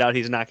 we find out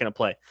he's not going to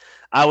play.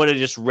 I would have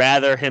just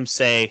rather him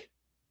say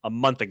a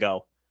month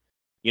ago,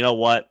 you know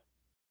what?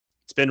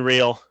 It's been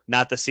real.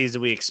 Not the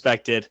season we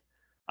expected.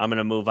 I'm going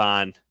to move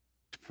on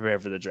to prepare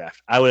for the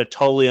draft. I would have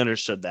totally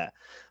understood that.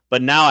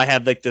 But now I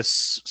have like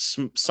this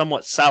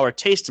somewhat sour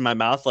taste in my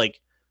mouth.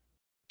 Like,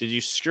 did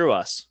you screw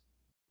us?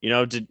 You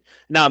know,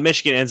 now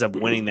Michigan ends up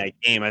winning that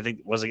game. I think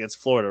it was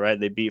against Florida, right?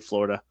 They beat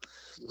Florida.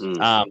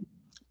 But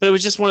it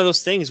was just one of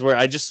those things where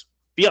I just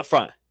be up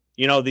front.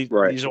 You know,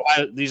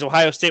 these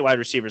Ohio State wide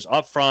receivers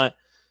up front.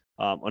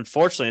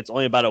 Unfortunately, it's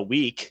only about a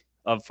week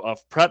of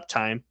prep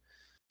time.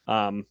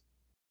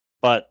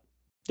 But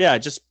yeah,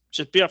 just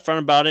be upfront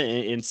about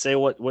it and say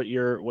what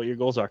your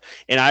goals are.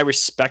 And I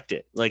respect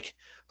it. Like,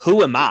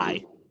 who am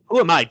I?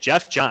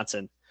 Jeff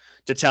Johnson,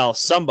 to tell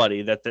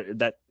somebody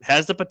that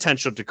has the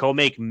potential to go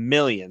make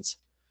millions?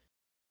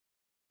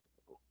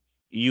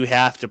 You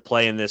have to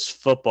play in this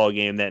football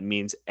game that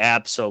means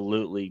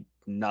absolutely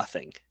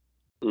nothing.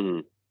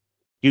 Mm-hmm.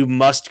 You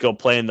must go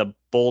play in the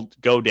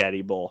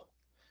GoDaddy Bowl.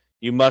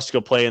 You must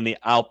go play in the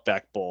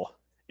Outback Bowl.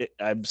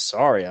 I'm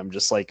sorry. I'm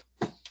just like,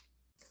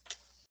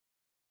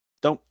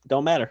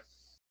 don't matter.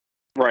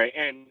 Right.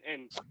 And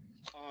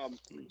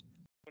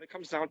when it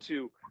comes down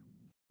to,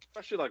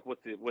 especially like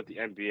with the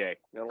NBA,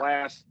 the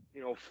last,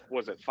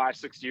 was it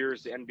 5-6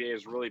 years, the NBA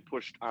has really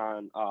pushed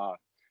on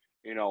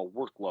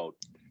workload.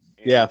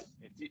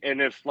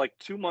 And if like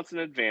 2 months in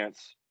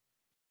advance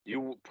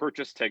you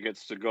purchase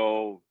tickets to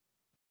go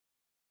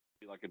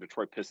like a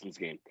Detroit Pistons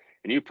game,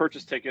 and you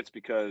purchase tickets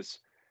because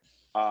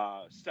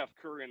Steph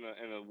Curry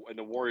and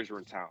the Warriors are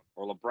in town,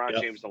 or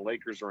LeBron James and the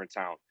Lakers are in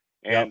town,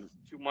 and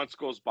 2 months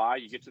goes by,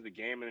 you get to the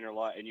game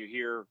and you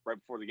hear right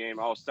before the game,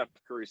 oh, Steph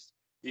Curry's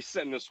he's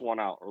sitting this one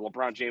out, or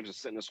LeBron James is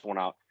sitting this one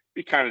out.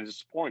 Be kind of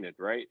disappointed,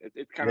 right?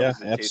 It kind of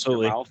is a taste in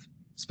your mouth,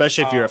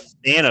 especially if you're a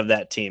fan of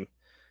that team.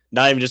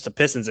 Not even just the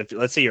Pistons. If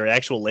let's say you're an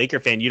actual Laker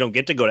fan, you don't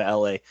get to go to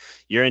LA.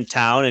 You're in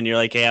town and you're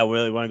like, hey, I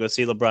really want to go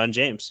see LeBron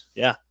James.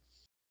 Yeah.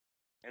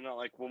 And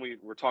like when we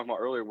were talking about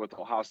earlier with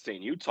Ohio State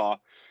and Utah,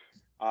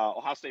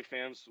 Ohio State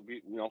fans,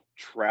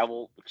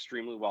 travel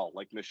extremely well,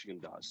 like Michigan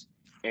does.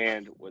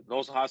 And with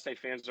those Ohio State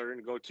fans that are going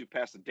to go to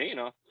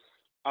Pasadena,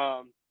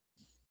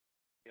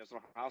 as an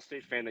Ohio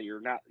State fan, that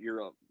you're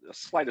the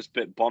slightest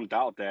bit bummed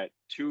out that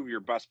two of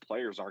your best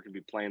players aren't going to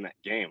be playing that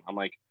game. I'm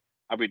like,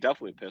 I'd be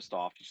definitely pissed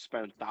off. You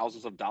spend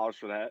thousands of dollars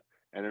for that,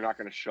 and they're not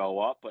going to show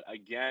up. But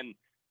again,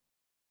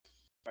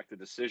 affect the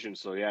decision.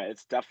 So yeah,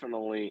 it's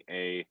definitely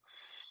a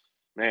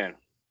man.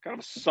 Kind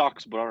of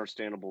sucks, but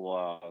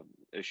understandable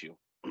issue.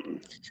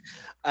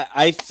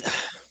 I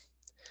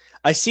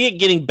I see it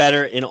getting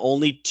better in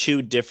only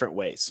two different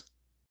ways.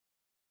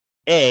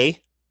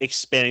 A,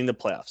 expanding the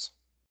playoffs.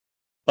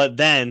 But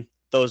then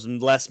those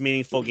less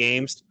meaningful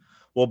games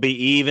will be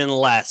even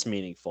less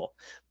meaningful.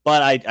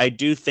 But I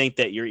do think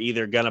that you're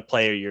either going to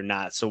play or you're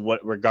not. So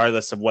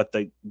regardless of what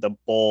the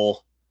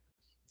bowl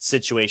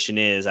situation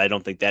is, I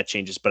don't think that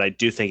changes. But I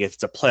do think if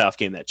it's a playoff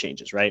game, that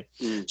changes, right?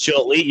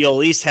 So you'll at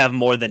least have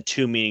more than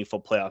two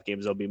meaningful playoff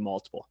games. There'll be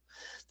multiple.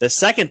 The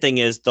second thing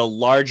is the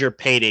larger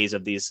paydays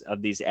of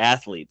these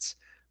athletes.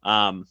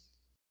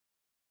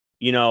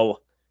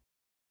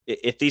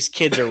 If these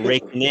kids are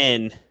raking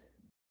in,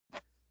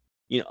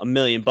 $1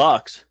 million,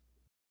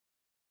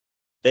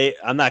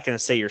 I'm not going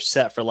to say you're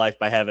set for life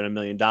by having $1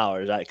 million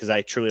because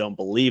I truly don't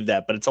believe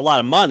that, but it's a lot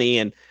of money.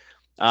 And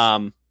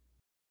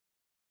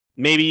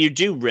maybe you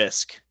do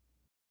risk,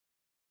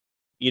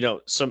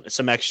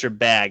 some extra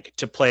bag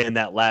to play in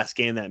that last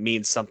game that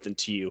means something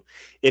to you.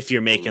 If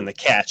you're making the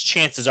cash,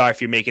 chances are,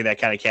 if you're making that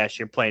kind of cash,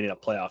 you're playing in a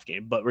playoff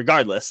game. But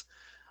regardless,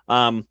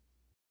 I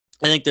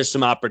think there's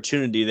some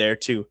opportunity there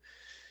to,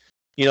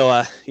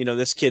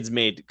 this kid's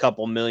made a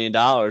couple $1 million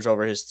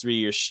over his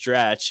 3-year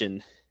stretch,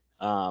 and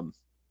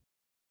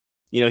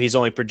he's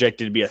only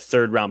projected to be a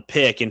 3rd-round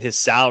pick, and his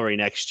salary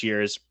next year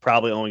is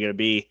probably only going to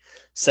be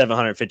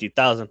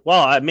 $750,000.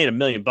 Well, I made $1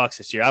 million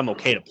this year. I'm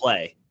okay to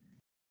play,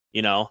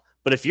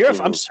 But if you're,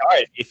 I'm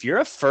sorry, if you're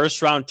a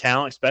 1st-round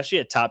talent, especially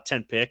a top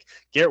 10 pick,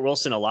 Garrett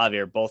Wilson and Olave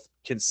are both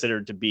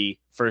considered to be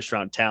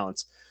 1st-round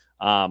talents.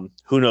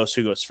 Who knows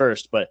who goes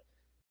first? But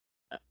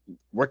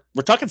we're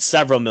talking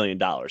several $1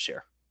 million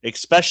here,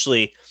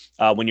 especially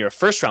when you're a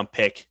 1st-round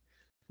pick.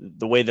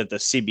 The way that the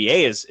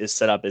CBA is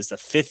set up is the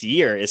 5th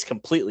year is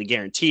completely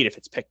guaranteed if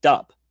it's picked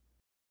up.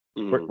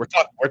 We're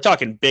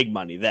talking big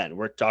money then.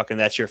 We're talking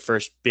that's your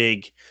first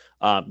big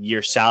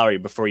year salary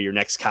before your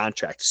next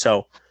contract.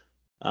 So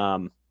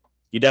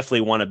you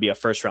definitely want to be a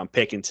 1st-round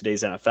pick in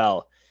today's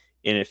NFL.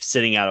 And if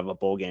sitting out of a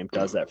bowl game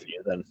does that for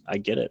you, then I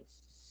get it.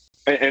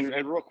 And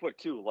real quick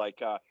too,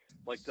 like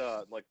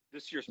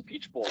this year's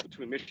Peach Bowl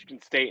between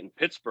Michigan State and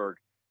Pittsburgh.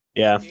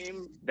 Yeah,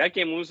 that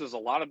game loses a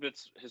lot of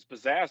his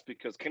pizzazz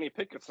because Kenny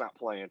Pickett's not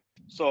playing.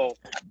 So,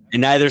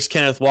 and neither's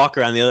Kenneth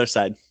Walker on the other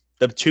side.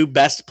 The two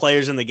best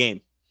players in the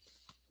game.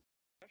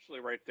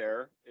 Actually, right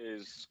there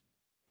is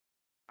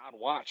on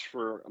watch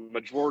for a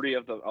majority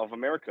of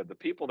America. The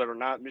people that are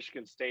not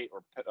Michigan State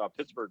or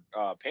Pittsburgh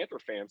Panther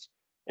fans.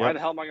 Why the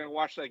hell am I going to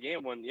watch that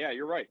game when? Yeah,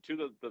 you're right.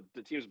 Two of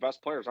the team's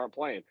best players aren't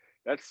playing.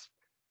 That's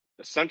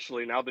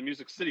essentially now the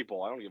Music City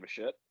Bowl. I don't give a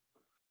shit.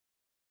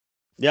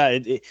 Yeah,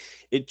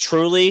 it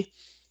truly,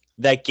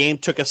 that game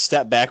took a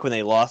step back when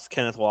they lost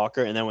Kenneth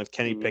Walker, and then with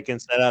Kenny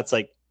Pickett, it's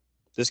like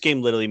this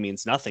game literally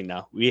means nothing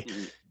now.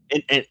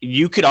 And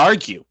you could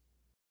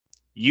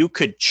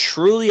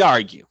truly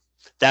argue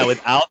that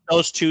without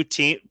those two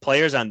team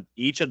players on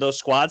each of those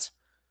squads,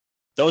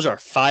 those are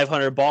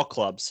 500 ball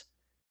clubs,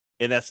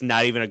 and that's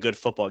not even a good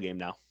football game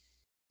now.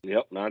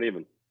 Yep, not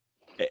even.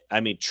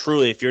 I mean,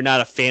 truly, if you're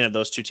not a fan of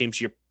those two teams,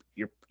 you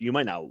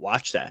might not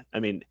watch that. I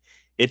mean,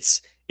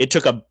 it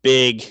took a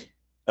big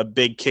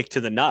kick to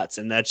the nuts,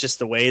 and that's just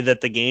the way that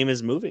the game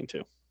is moving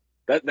to.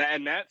 That's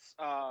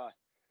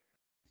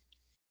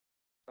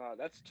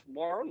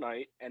tomorrow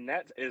night, and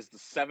that is the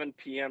 7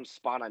 p.m.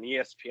 spot on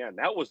ESPN.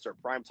 That was their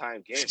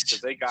primetime game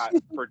because they got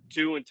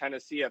Purdue and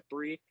Tennessee at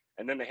 3,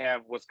 and then they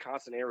have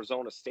Wisconsin,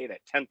 Arizona State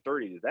at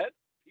 10:30. That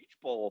Peach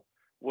Bowl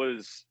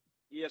was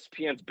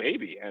ESPN's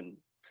baby, and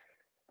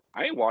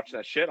I ain't watching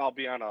that shit. I'll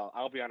be on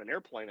an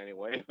airplane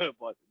anyway,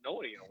 but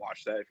nobody gonna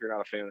watch that if you're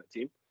not a fan of the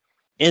team.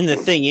 And the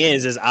thing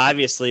is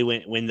obviously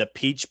when the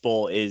Peach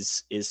Bowl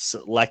is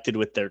selected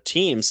with their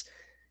teams,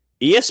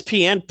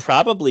 ESPN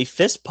probably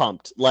fist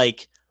pumped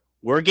like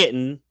we're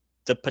getting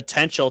the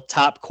potential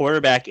top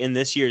quarterback in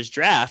this year's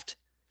draft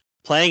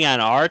playing on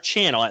our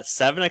channel at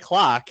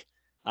 7:00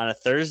 on a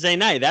Thursday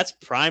night. That's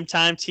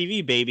primetime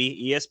TV,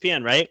 baby.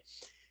 ESPN, right?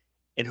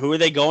 And who are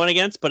they going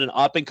against? But an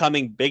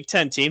up-and-coming Big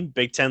Ten team.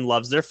 Big Ten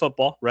loves their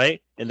football,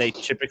 right? And they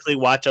typically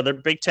watch other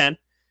Big Ten.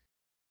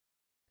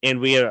 And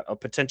we had a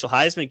potential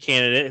Heisman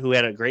candidate who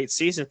had a great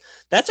season.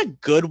 That's a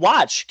good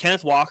watch.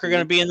 Kenneth Walker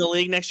going to be in the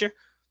league next year?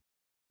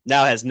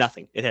 Now it has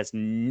nothing. It has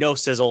no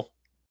sizzle.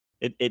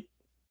 It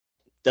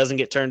doesn't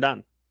get turned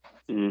on.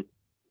 Mm-hmm.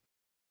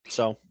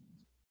 So,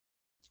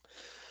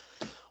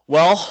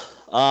 well,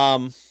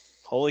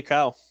 holy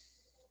cow.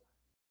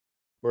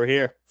 We're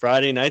here.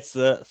 Friday night's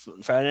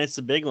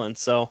the big one.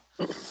 So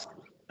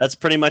that's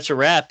pretty much a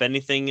wrap.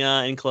 Anything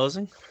in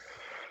closing?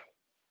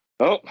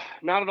 Oh,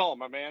 not at all,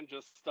 my man.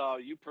 Just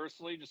you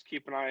personally, just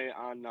keep an eye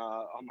on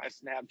my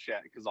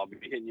Snapchat because I'll be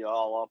hitting you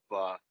all up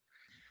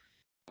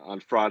on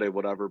Friday,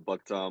 whatever.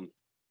 But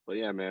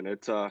yeah, man,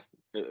 it's been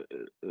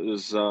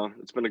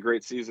a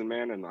great season,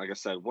 man. And like I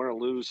said, win or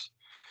lose,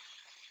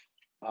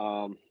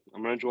 I'm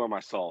gonna enjoy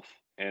myself.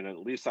 and at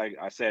least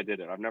I say I did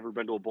it. I've never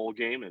been to a bowl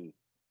game, and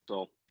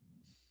so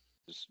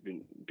just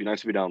be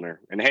nice to be down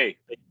there. And hey,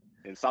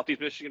 in Southeast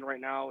Michigan right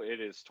now,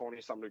 it is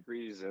 20-something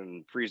degrees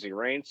and freezing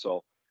rain,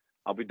 so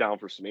I'll be down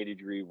for some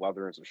 80-degree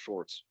weather and some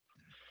shorts.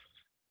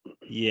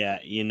 Yeah,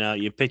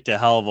 you picked a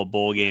hell of a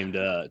bowl game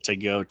to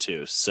go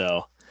to.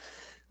 So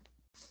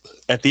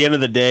at the end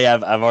of the day,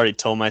 I've already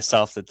told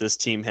myself that this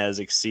team has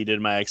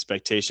exceeded my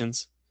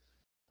expectations,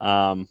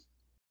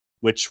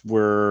 which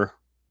were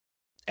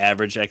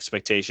average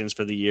expectations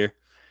for the year.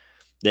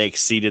 They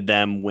exceeded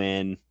them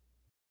when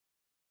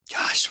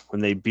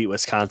they beat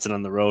Wisconsin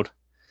on the road.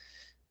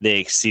 They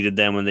exceeded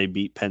them when they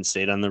beat Penn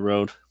State on the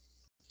road.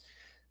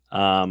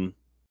 And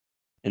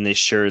they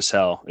sure as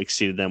hell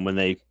exceeded them when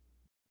they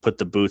put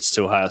the boots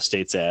to Ohio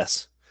State's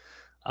ass.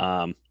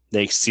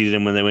 They exceeded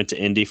them when they went to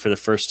Indy for the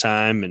first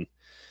time, and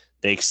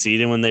they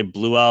exceeded when they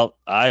blew out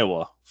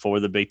Iowa for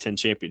the Big Ten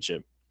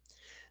championship.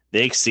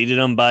 They exceeded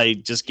them by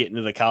just getting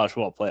to the college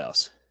football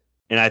playoffs.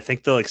 And I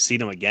think they'll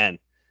exceed them again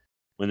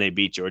when they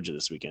beat Georgia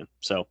this weekend.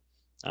 So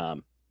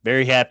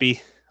very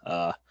happy.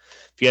 If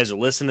you guys are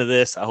listening to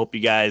this, I hope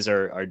you guys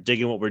are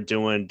digging what we're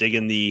doing,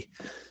 digging the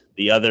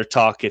other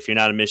talk if you're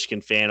not a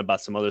Michigan fan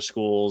about some other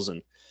schools.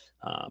 And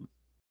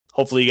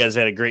hopefully you guys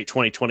had a great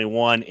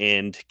 2021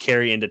 and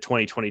carry into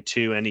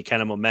 2022 any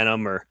kind of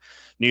momentum or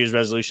New Year's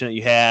resolution that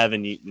you have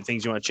and the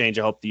things you want to change.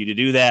 I hope that you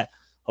do that.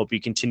 Hope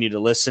you continue to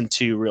listen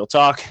to Real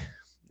Talk.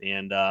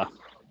 And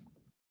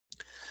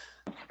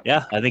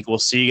yeah, I think we'll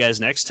see you guys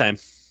next time.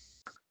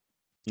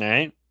 All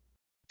right.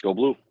 Go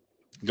Blue.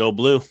 Go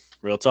Blue.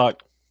 Real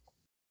Talk.